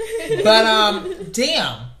down. But,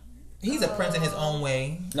 damn. He's a prince in his own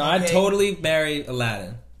way. No, I'd Okay? totally marry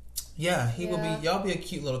Aladdin. Yeah, he would be. Y'all be a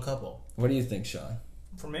cute little couple. What do you think, Sean?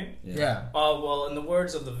 For me? Yeah. Well, in the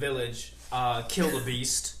words of the village, kill the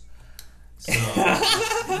beast. So,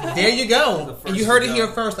 There you go. The first And you heard it to here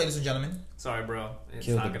go. first, ladies and gentlemen. Sorry, bro. It's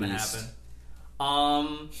Kill not the gonna beast.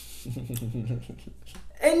 happen.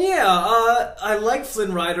 And yeah, I like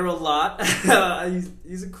Flynn Rider a lot.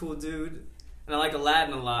 He's a cool dude, and I like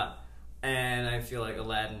Aladdin a lot. And I feel like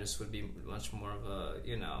Aladdin just would be much more of a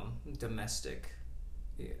domestic,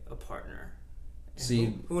 a partner.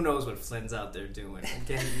 See, who knows what Flynn's out there doing?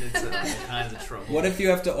 Getting into all kinds of trouble. what if you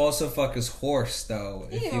have to also fuck his horse though?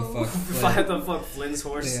 If you fuck If I have to fuck Flynn's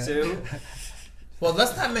horse too. Well,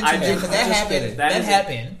 let's not mention that because that happened. That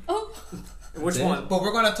happened. Oh. Which one? But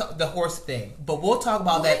we're gonna talk the horse thing. But we'll talk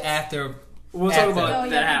about that after. We'll talk about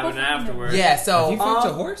that happening afterwards. Yeah. So have you fucked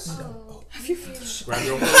a horse? Have you fucked? Grab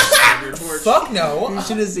your horse. Grab your horse. Fuck no. You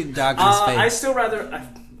should have seen Doctor's face. I still rather. I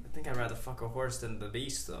think I'd rather fuck a horse than the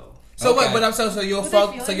beast, though. So wait, but I'm so you'll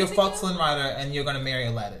fuck Flynn Rider and you're gonna marry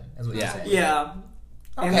Aladdin. Is what you're saying? Yeah.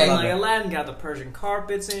 Okay. And then, like, Aladdin got the Persian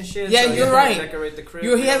carpets and shit. Yeah, so you're right. Decorate the crib.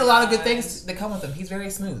 He has a lot of good things that come with him. He's very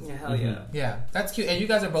smooth. Yeah, hell yeah. Yeah, that's cute. And you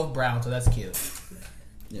guys are both brown, so that's cute.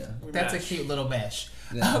 Yeah. That's a cute little mesh.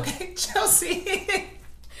 Yeah. Okay, Chelsea.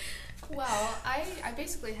 Well, I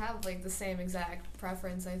basically have like the same exact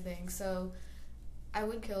preference, I think. So I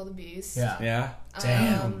would kill the beast. Yeah.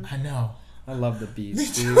 Damn. I know. I love the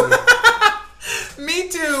beast, dude. Me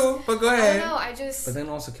too. But go I ahead. don't know. But then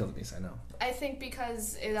also kill the beast. I know. I think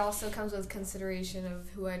because it also comes with consideration of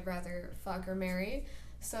who I'd rather fuck or marry.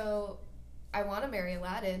 So I want to marry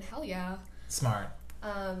Aladdin. Hell yeah. Smart.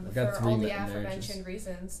 For all the aforementioned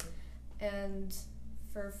reasons. And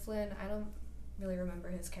for Flynn, I don't really remember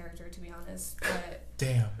his character, to be honest. But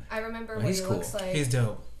damn. I remember what he looks like. He's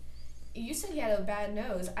dope. You said he had a bad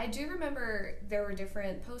nose. I do remember there were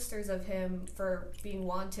different posters of him for being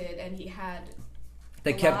wanted, and he had.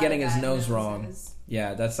 They kept getting his nose wrong.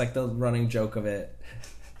 Yeah, that's like the running joke of it.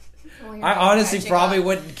 Well, I honestly probably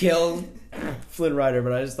wouldn't kill Flynn Rider,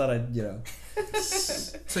 but I just thought I'd, you know.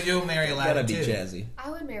 So you'll marry Aladdin Gotta be too. jazzy. I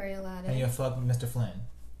would marry Aladdin. And you'll fuck Mr. Flynn.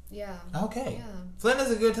 Yeah. Okay. Yeah. Flynn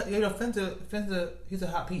is a good. He's a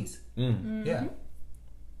hot piece. Mm-hmm. Yeah.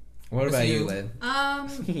 What about you, Lynn?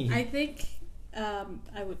 I think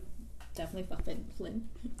I would definitely fuck Flynn.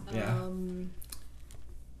 Yeah.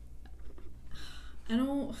 I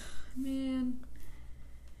don't, man.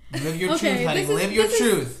 Live your truth, honey. Live your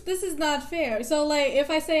truth. This is not fair. So, like, if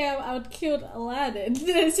I say I would kill Aladdin,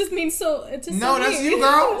 it just means so. It's just no, so that's weird. you,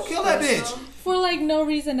 girl. Kill that bitch. For like no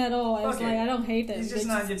reason at all. I was Okay. like, I don't hate that. He's just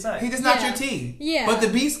not your type. He's just not your tea. Yeah. But the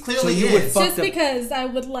beast clearly you would is. fuck Just because I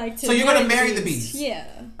would like to. So you're gonna marry the beast? Yeah.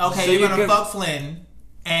 Okay, So you're you gonna could- fuck Flynn,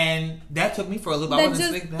 and that took me for a loop. I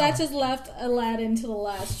wasn't thinking That just left Aladdin to the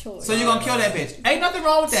last choice. So you're gonna kill that bitch? Ain't nothing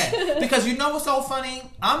wrong with that. Because you know what's so funny?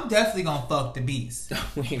 I'm definitely gonna fuck the beast.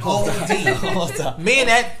 Hold OD. Me and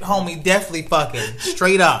that homie definitely fucking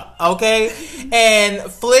straight up. Okay. And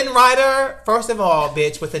Flynn Rider, first of all,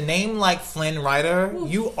 bitch, with a name like Flynn Rider,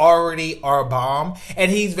 you already are a bomb.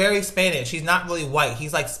 And he's very Spanish. He's not really white.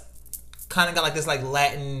 He's like kind of got like this like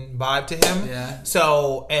Latin vibe to him. Yeah.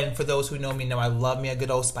 So, and for those who know me, know I love me a good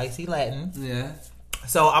old spicy Latin. Yeah.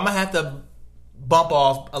 So I'm gonna have to bump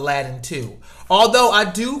off Aladdin too. Although I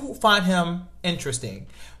do find him interesting,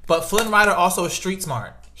 but Flynn Rider also is street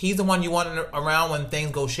smart. He's the one you want around when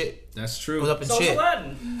things go shit. That's true. Goes up in So shit. it's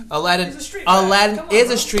Aladdin. Aladdin. He's a street rat. Aladdin Come on, is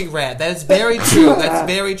bro. a street rat. That is very true. That's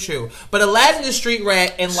very true. But Aladdin is a street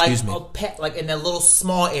rat in like Excuse me. a pet, like in a little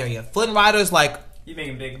small area. Flynn Rider's like. You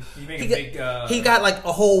making big. You making He got, big. he got like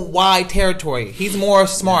a whole wide territory. He's more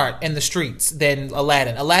smart in the streets than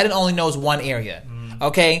Aladdin. Aladdin only knows one area.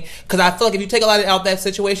 Okay? Because I feel like if you take Aladdin out that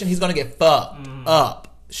situation, he's going to get fucked up.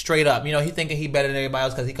 Straight up. You know, he thinking he better than everybody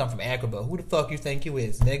else because he come from Agrabah. Who the fuck you think you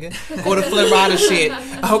is, nigga? Go to Flynn Rider shit.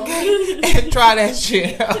 Okay? And try that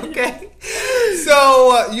shit. Okay?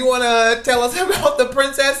 So, you want to tell us about the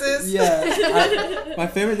princesses? Yeah. My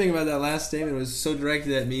favorite thing about that last statement was so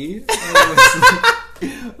directed at me.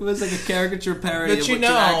 It was like a caricature parody But of you what know-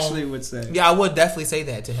 you actually would say. Yeah, I would definitely say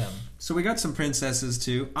that to him. So we got some princesses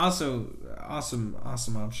too. Also, awesome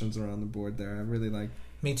options around the board there. I really like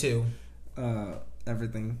Me too.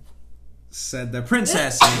 everything said. The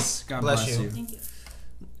princesses. God Bless bless you. you. Thank you.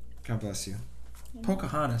 God bless you.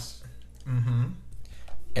 Pocahontas Mm-hmm.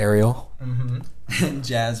 Ariel. Mm-hmm. and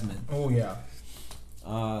Jasmine. Oh, yeah.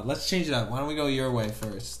 Let's change it up. Why don't we go your way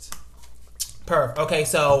first? Perf. Okay,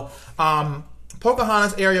 so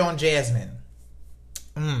Pocahontas, Ariel, and Jasmine.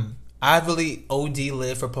 I really OD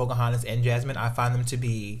live for Pocahontas and Jasmine. I find them to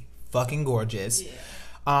be fucking gorgeous.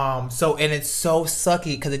 Yeah. So and it's so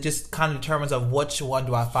sucky because it just kind of determines of which one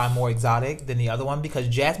do I find more exotic than the other one, because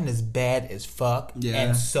Jasmine is bad as fuck,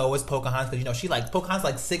 and so is Pocahontas. Because you know Pocahontas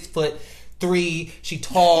like 6'3", she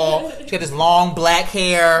tall, she got this long black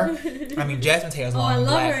hair. I mean Jasmine's hair is long I and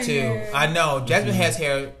love black her too. hair. I know Jasmine has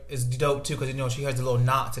hair is dope too because you know she has the little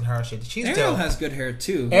knots in her shit. She's Ariel dope. has good hair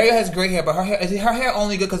too. Ariel has great hair, but her hair is her hair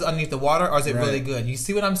only good because underneath the water, or is it really good? You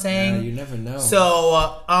see what I'm saying? Yeah, you never know.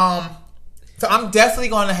 So, so I'm definitely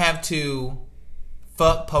going to have to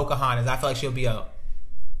fuck Pocahontas. I feel like she'll be a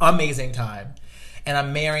amazing time. and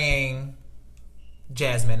I'm marrying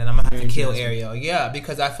Jasmine, and I'm gonna have to kill Ariel. Yeah,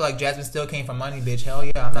 because I feel like Jasmine still came from money, bitch. Hell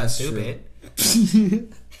yeah, I'm not stupid.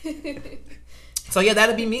 So yeah,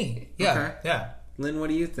 that'd be me. Yeah, Okay. yeah. Lynn, what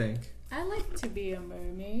do you think? I like to be a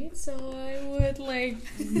mermaid, so I would like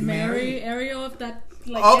marry Ariel if that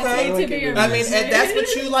like Okay. gets me to be a I mermaid. mean, if that's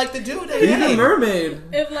what you like to do, then Being hey. a mermaid.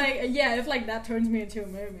 If like that turns me into a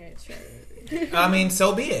mermaid, sure. I mean,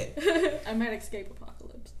 so be it. I might escape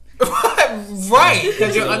apocalypse. Right,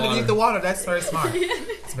 because you're underneath the water. That's very smart.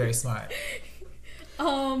 It's very smart.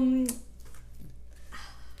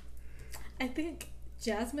 I think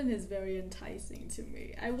Jasmine is very enticing to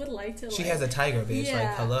me. I would like to. She like, has a tiger, bitch. Yeah,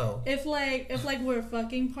 Like, hello. If we're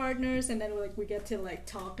fucking partners and then we get to like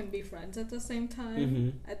talk and be friends at the same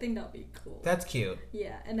time, I think that'd be cool. That's cute.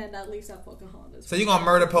 Yeah, and then that leaves out Pocahontas. So you're gonna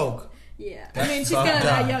murder Poke? Yeah, That's I mean she's gonna fucked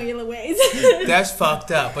die up. young either ways. That's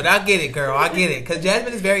fucked up, but I get it, girl. I get it, because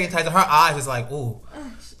Jasmine is very enticing. Her eyes is like, ooh,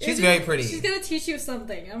 she's very pretty. She's gonna teach you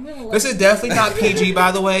something. I'm gonna. This is definitely not PG,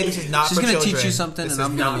 by the way. This is not She's for gonna children. teach you something, This and is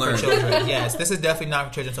I'm gonna not learn. for children. Yes, this is definitely not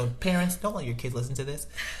for children. So parents, don't let your kids listen to this.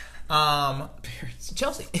 Parents,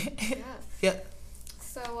 Chelsea. Yeah.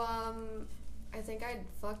 So, I think I'd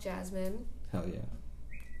fuck Jasmine. Hell yeah.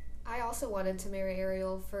 I also wanted to marry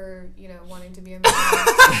Ariel for, wanting to be a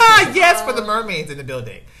mermaid. Yes, for the mermaids in the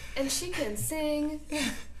building. And she can sing.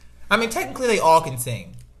 I mean, technically, they all can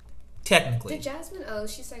sing. Technically. Did Jasmine? Oh,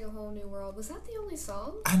 she sang A Whole New World. Was that the only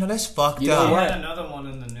song? I know, that's fucked You know up. what? Had another one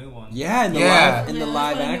in the new one. Yeah, in the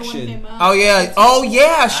live action. Oh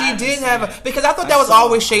yeah, she did have a, because I thought that was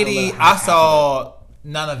always shady. I saw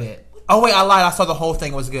none of it. Oh wait, I lied. I saw the whole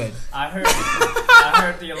thing was good. I heard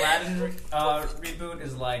the Aladdin reboot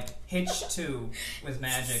is like Hitch 2 with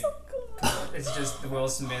magic. It's just Will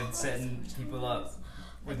Smith setting people up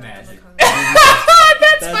with magic.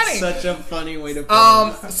 That's funny. Such a funny way to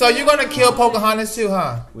put it. So you're gonna kill Pocahontas too,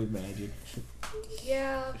 huh? With magic.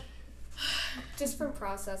 Yeah. Just from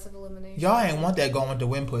process of elimination. Y'all ain't want that going with the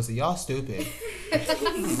wind pussy. Y'all stupid.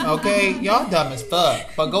 Okay, y'all dumb as fuck.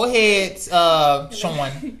 But go ahead,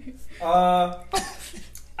 Sean. I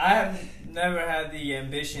have never had the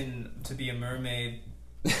ambition to be a mermaid.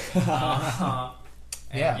 And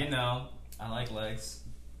Yeah. I like legs.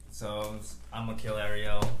 So I'm gonna kill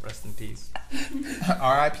Ariel. Rest in peace.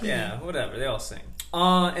 R.I.P. Yeah, whatever. They all sing.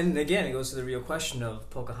 And again, it goes to the real question of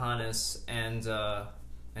Pocahontas and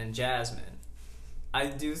Jasmine. I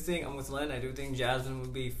do think I'm with Lynn. I do think Jasmine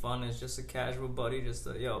would be fun as just a casual buddy, just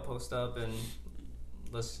to post up and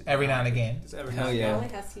let's Every now and again. Just every Hell now and yeah. again.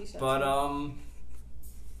 I like t-shirts. But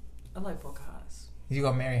I like Pocahontas. You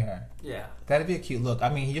gonna marry her? Yeah. That'd be a cute look. I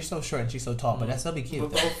mean, you're so short and she's so tall, but that'd still be cute. We're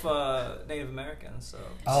both Native Americans, so.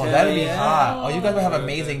 Oh, that'd be yeah. hot. Oh, you guys would have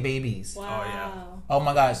amazing babies. Wow. Oh, yeah. Oh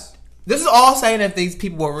my gosh. This is all saying if these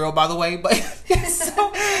people were real, by the way, but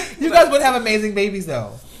so, you guys would have amazing babies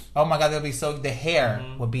though. Oh my god, they'll be so. The hair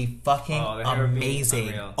would be fucking the hair would be amazing.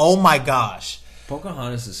 unreal. Oh my gosh,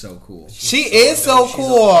 Pocahontas is so cool. she is so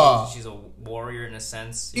cool. She's a warrior in a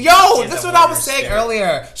sense. Yo, She has this is that what I was warrior saying spirit.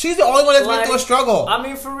 earlier. She's the only one that's been through a struggle. I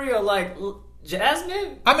mean, for real, like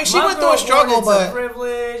Jasmine. I mean, she my went through a girl struggle, born into but-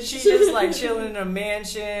 privilege. She just like chilling in her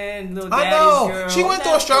mansion, little I daddy's know. girl. She went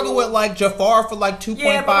through a That's struggle cool. with like Jafar for like 2.5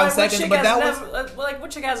 Yeah, but like, seconds, but that was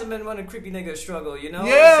what chick hasn't been running creepy nigga struggle,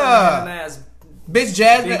 Yeah. Some ass. bitch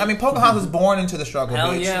Jasmine. Big- I mean, Pocahontas was born into the struggle,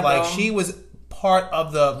 Hell bitch. yeah, like bro. she was part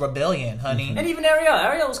of the rebellion, honey. And even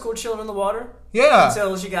Ariel was cool chilling in the water. Yeah.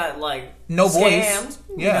 Until she got like No voice. scammed.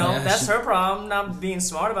 Yeah. You know, that's her problem, not being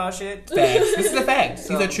smart about shit. Facts. This is the facts.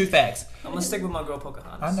 These So, are true facts. I'm gonna stick with my girl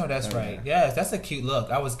Pocahontas. I know that's right. Yes, that's a cute look.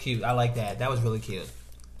 That was cute. I like that. That was really cute.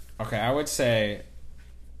 Okay, I would say.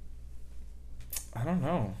 I don't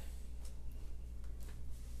know.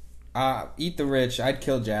 Eat the rich. I'd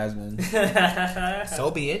kill Jasmine.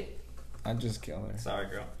 So be it. I'd just kill her. Sorry,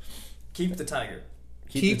 girl. Keep the tiger.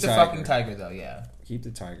 Keep the fucking tiger, though. Yeah. Keep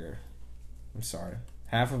the tiger. I'm sorry.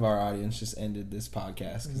 Half of our audience just ended this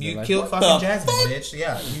podcast. 'cause You they're like, killed "What fucking the Jasmine, fuck?" bitch.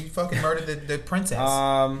 Yeah. You fucking murdered the princess.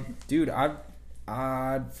 Dude,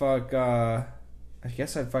 I'd fuck. I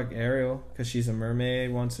guess I'd fuck Ariel because she's a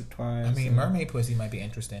mermaid once or twice. I mean, mermaid pussy might be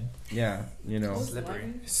interesting. Yeah, you know.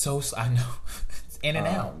 Slippery. I know. It's in and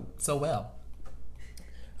out so well.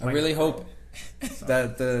 I really hope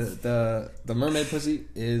that the mermaid pussy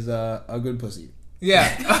is a good pussy.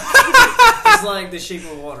 Yeah. It's like The Shape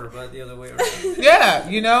of Water, but the other way around. Yeah,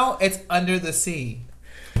 you know, it's under the sea.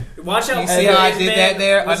 Watch out! You see how I his did man- that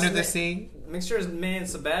there? what's Under his the name? sea? Make sure his man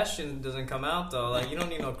Sebastian doesn't come out though. Like you don't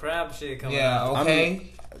need no crab shit coming Yeah, out.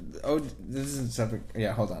 okay. Oh, this is separate.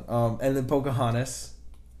 Yeah, hold on. And then Pocahontas.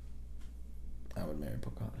 I would marry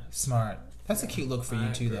Pocahontas. Smart. That's a cute look for you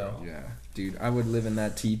too, though. Yeah, dude, I would live in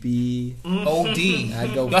that teepee. OD.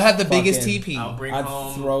 I'd go. Y'all have the biggest teepee. I'll bring I'd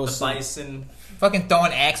home throw the some- bison. Fucking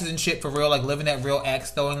throwing axes and shit for real, like living that real axe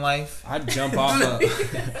throwing life. I'd jump off a.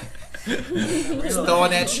 Just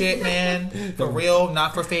throwing that shit, man. For real,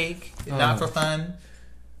 not for fake, not for fun.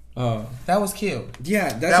 Oh, that was cute. Yeah,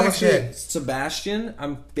 that's that was actually good. Sebastian.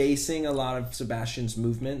 I'm basing a lot of Sebastian's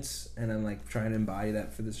movements, and I'm like trying to embody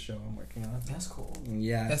that for this show I'm working on. That's cool.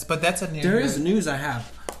 Yeah, That's a new. there is news. I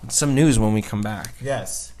have some news when we come back.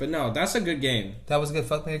 Yes, but no, that's a good game. That was good.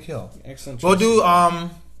 Fuck me or kill. Excellent. We'll choice.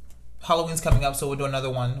 do Halloween's coming up, so we'll do another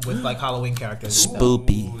one with like Halloween characters.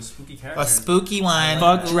 Spoopy. Ooh, spooky A characters. spooky one.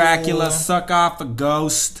 Fuck Dracula, Ooh. suck off a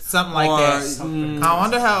ghost, Something like that. I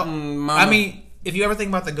wonder how. Mama. I mean, if you ever think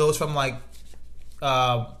about the ghost from like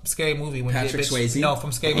Scary Movie when Patrick Swayze? No,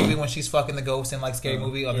 from Scary Movie when she's fucking the ghost in like Scary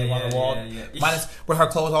Movie on the wall. yeah. Minus with her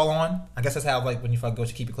clothes all on. I guess that's how like when you fuck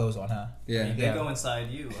ghosts, you keep your clothes on, huh? Yeah. They go inside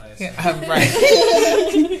you. I assume. Yeah,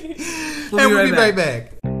 right. We'll be right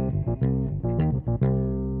back.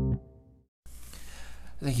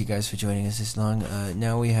 Thank you guys for joining us this long.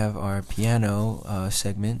 Now we have our piano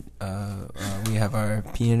segment. We have our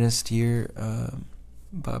pianist here,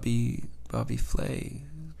 Bobby Flay,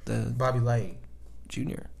 the Bobby Light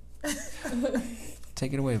Jr.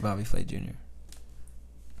 Take it away, Bobby Flay Jr.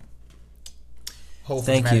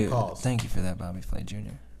 Thank you for that, Bobby Flay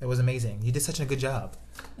Jr. It was amazing. You did such a good job.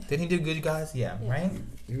 Didn't he do good, you guys? Yeah, right?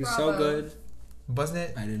 He was so good. Wasn't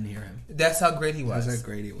it? I didn't hear him. That's how great he was. That's how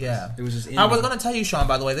great he was. Yeah. It was just. I was going to tell you, Sean,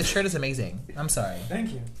 by the way, this shirt is amazing. I'm sorry.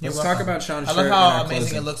 Thank you. Let's talk about Sean's I shirt. love in how our amazing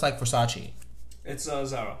closing. it looks like Versace. It's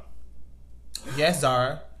Zara. Yes,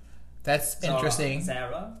 Zara. That's interesting.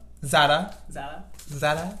 Zara. Zara.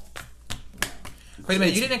 Wait a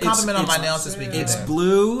minute, you didn't compliment on my nails this week It's either.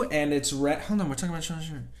 blue and it's red. Hold on, we're talking about Sean's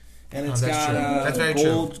shirt. And it's that's got true. That's very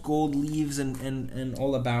gold leaves and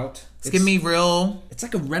all about. It's giving me real. It's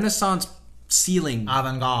like a Renaissance ceiling.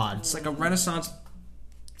 Avant-garde. It's like a Renaissance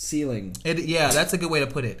ceiling. Yeah, that's a good way to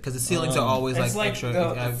put it because the ceilings are always It's like extra.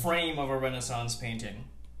 the frame of a Renaissance painting.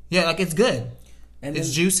 Yeah, like it's good. And it's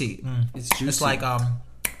then- juicy. It's juicy. It's like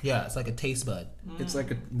yeah, it's like a taste bud. It's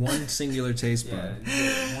like one singular taste bud.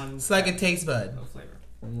 It's like a taste bud. No flavor.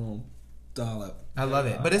 One little dollop. I love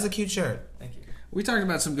it, but it's a cute shirt. Thank you. We talked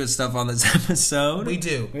about some good stuff on this episode. We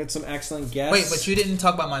do. We had some excellent guests. Wait, but you didn't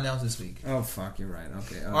talk about my nails this week. Oh fuck, you're right.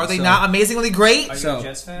 Okay. Are they not amazingly great? Are you So a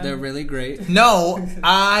Jets fan? they're really great. No,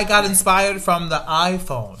 I got inspired from the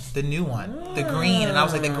iPhone, the new one, the green, and I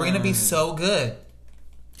was like, the green would be so good.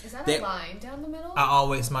 Is that a line down the middle?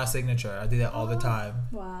 My signature. I do that all the time.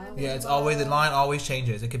 Wow. Yeah, it's always the line always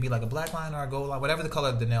changes. It could be like a black line or a gold line, whatever the color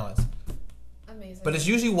of the nail is. Amazing. But it's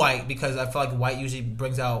usually white because I feel like white usually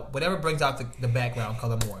brings out whatever brings out the background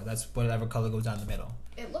color more. That's whatever color goes down the middle.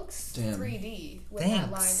 It looks Damn. 3D with that line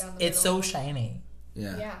Thanks. down the middle. It's so shiny.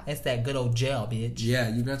 Yeah. Yeah. It's that good old gel, bitch. Yeah,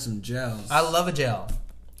 you got some gels. I love a gel.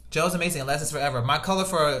 Gel's amazing. It lasts forever. My color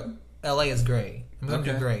for LA is gray. I'm gonna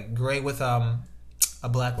do gray. Gray with a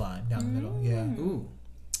black line down the middle. Yeah. Ooh.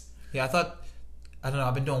 Yeah, I don't know.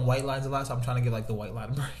 I've been doing white lines a lot, so I'm trying to give like the white line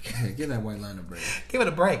a break. Yeah, give that white line a break. Give it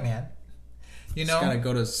a break, man. You know, It's gotta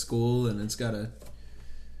go to school and it's gotta.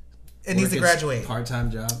 it needs to graduate. Part-time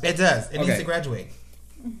job. It does. It needs Okay. to graduate.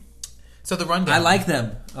 So the rundown. I like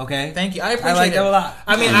them. Okay. Thank you. I appreciate like it. them a lot.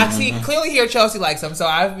 I mean, I see clearly here Chelsea likes them. So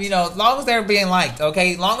as long as they're being liked,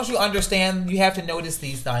 okay. As long as you understand, you have to notice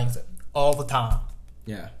these things all the time.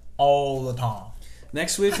 Yeah. All the time.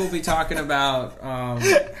 Next week we'll be talking about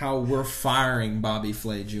how we're firing Bobby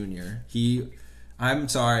Flay Jr. I'm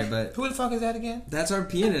sorry, but Who the fuck is that again? that's our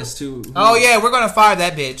pianist who Oh yeah, we're gonna fire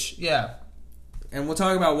that bitch. Yeah. and we'll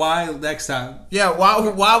talk about why next time. Yeah.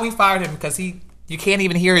 Why we fired him? Because you can't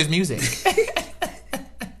even hear his music.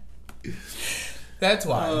 That's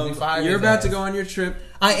why we fired. You're his about ass. to go on your trip.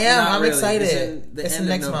 I am. Not I'm really. excited. It's It's in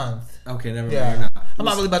the end next of month. Okay, never mind. Yeah. You're not. I'm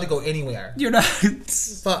not really about to go anywhere. You're not.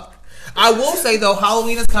 Fuck. I will say though,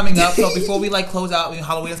 Halloween is coming up. So before we close out,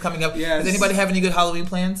 Halloween is coming up. Yes. Does anybody have any good Halloween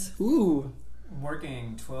plans? Ooh.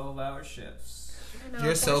 Working 12-hour shifts.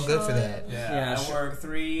 You're so good for that. Yeah, I sure. work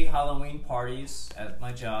 3 Halloween parties at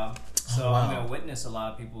my job, so Oh, wow. I'm gonna witness a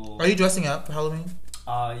lot of people. Are you dressing up for Halloween?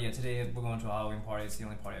 Yeah, today we're going to a Halloween party. It's the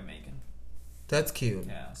only party I'm making. That's cute.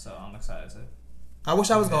 Yeah, so I'm excited to. I wish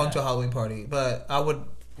I was going to a Halloween party, but I would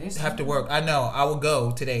have to work. I know. I will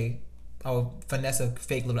go today. I will finesse a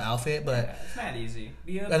fake little outfit, but Yeah, it's not easy.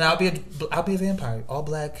 and I'll be a vampire, all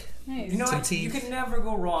black. Nice. You know some what? teeth. You can never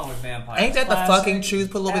go wrong with vampires. Ain't that the Classic. fucking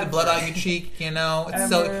truth? Put a little bit of blood Ever. on your cheek, you know. It's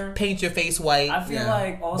so Ever. paint your face white. I feel Yeah.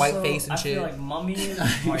 like also White face and I shit. feel like mummies.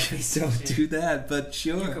 White face and Don't shit. do that, but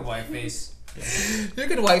You sure. could white face. You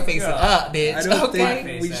can white face it up, bitch. I don't okay.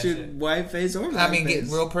 think we should white face or I mean, get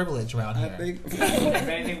real privilege around here. I think. If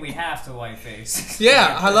anything, we have to white face.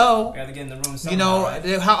 Yeah, hello. We have to get in the room somehow. You know,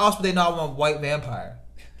 right? how else would they know I'm a white vampire?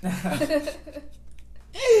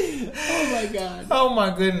 Oh my god. Oh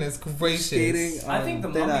my goodness gracious. Skating I think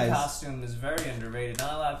the thin mummy ice. costume is very underrated.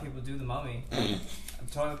 Not a lot of people do the mummy.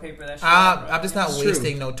 Toilet paper, that shit. I'm just not It's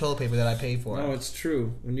wasting true. no toilet paper that I paid for. No, it's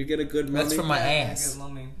true. When you get a good mummy, That's for my Yeah, ass. good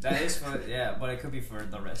mummy. That is for but it could be for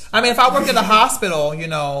the rest. I mean, if I worked at a hospital, you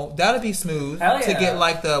know, that'd be smooth Hell to yeah. get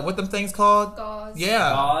like what them things called? Gauze.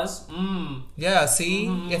 Yeah. Gauze. Yeah, see?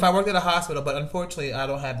 If I worked at a hospital, but unfortunately I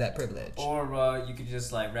don't have that privilege. Or you could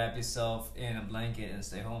just like wrap yourself in a blanket and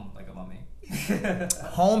stay home like a mummy.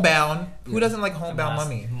 Homebound. Who doesn't like homebound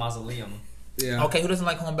mummy? Mausoleum. Yeah. Okay, who doesn't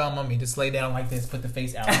like homebound mummy? Just lay down like this, put the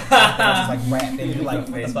face out, just like wrap it. You like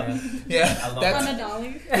face, man. Yeah, I love that's On a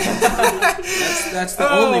dolly. That's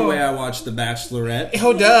the only way I watch The Bachelorette.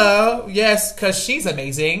 oh duh, yes, because she's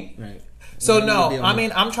amazing. Right. So You no, need to be on I the-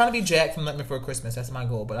 mean I'm trying to be Jack from Let Me For Christmas. That's my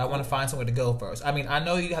goal, but I want to find somewhere to go first. I mean I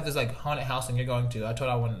know you have this like haunted house and you're going to. I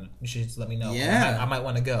told you should just let me know. Yeah. I might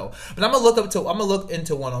want to go, but I'm gonna look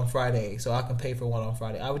into one on Friday so I can pay for one on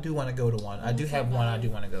Friday. I do want to go to one. I do have one I do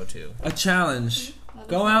want to go to. A challenge.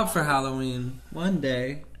 Go out for Halloween one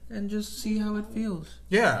day and just see how it feels.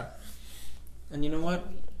 Yeah. And you know what?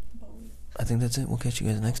 I think that's it. We'll catch you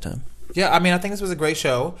guys next time. Yeah, I mean, I think this was a great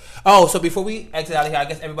show. Oh, so before we exit out of here, I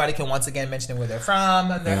guess everybody can once again mention where they're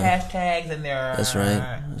from, and their hashtags, and their That's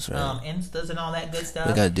right. That's right. Instas and all that good stuff.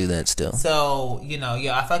 We gotta do that still. So, you know,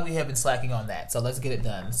 yeah, I feel like we have been slacking on that. So let's get it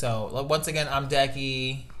done. So once again, I'm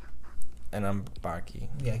Decky. And I'm Barky.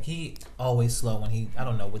 Yeah, he always slow when I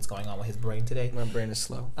don't know what's going on with his brain today. My brain is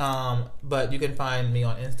slow. But you can find me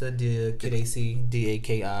on Insta, DakidAC,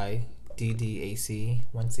 DAKIDDAC,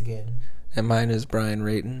 once again. And mine is Brian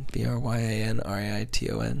Rayton,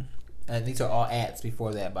 BRYANRAITON. And these are all ats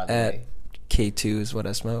before that, by the At way. K2 is what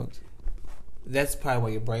I smoked. That's probably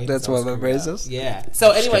what your brain. That's what my brain is. Yeah.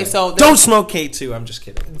 So anyway, Don't smoke K2. I'm just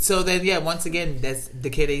kidding. So then, yeah, once again, that's the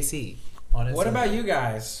Kid AC. On Instagram. What about you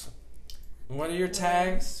guys? What are your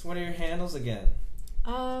tags? What are your handles again?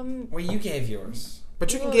 Well, you gave yours.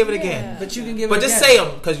 But you can give it again. But you can give it But again. just say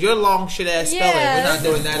them, because your long shit ass spelling, we're not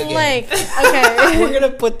doing that again. Like, okay. We're gonna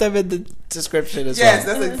put them in the description as Yes,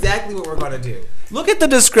 well. that's exactly what we're gonna do. Look at the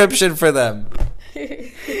description for them.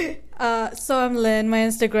 So I'm Lynn. My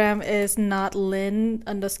Instagram is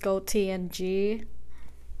notlynn_TNG.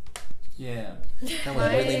 Yeah. That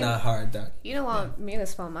was really not hard, though. You don't want me to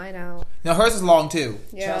spell mine out. No, hers is long too.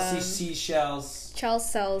 Yeah. Chelsea Seashells.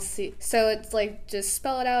 Chelsea. So it's like just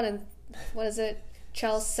spell it out and what is it?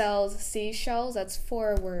 Chelsea seashells. That's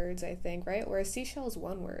 4 words, I think, right? Whereas seashell is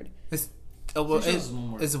 1 word. It's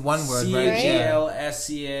It's one word, right?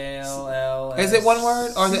 CHELSCALL. Is it one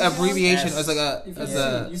word or is it abbreviation? Or is it like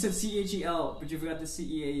You said CHEL, but you forgot the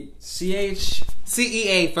CEA.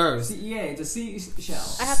 CEA first. CEA, the seashell.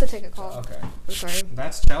 I have to take a call. Okay. I'm sorry.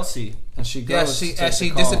 That's Chelsea. And she Yeah, goes. she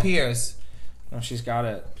disappears. No, she's got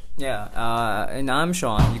it. Yeah, and I'm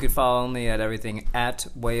Sean. You can follow me at everything at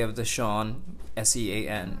Way of the Sean,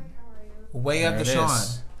 SEAN. Way up There the it Sean.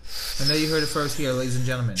 is. I know you heard it first here, ladies and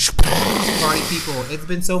gentlemen. Party people, it's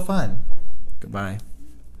been so fun. Goodbye.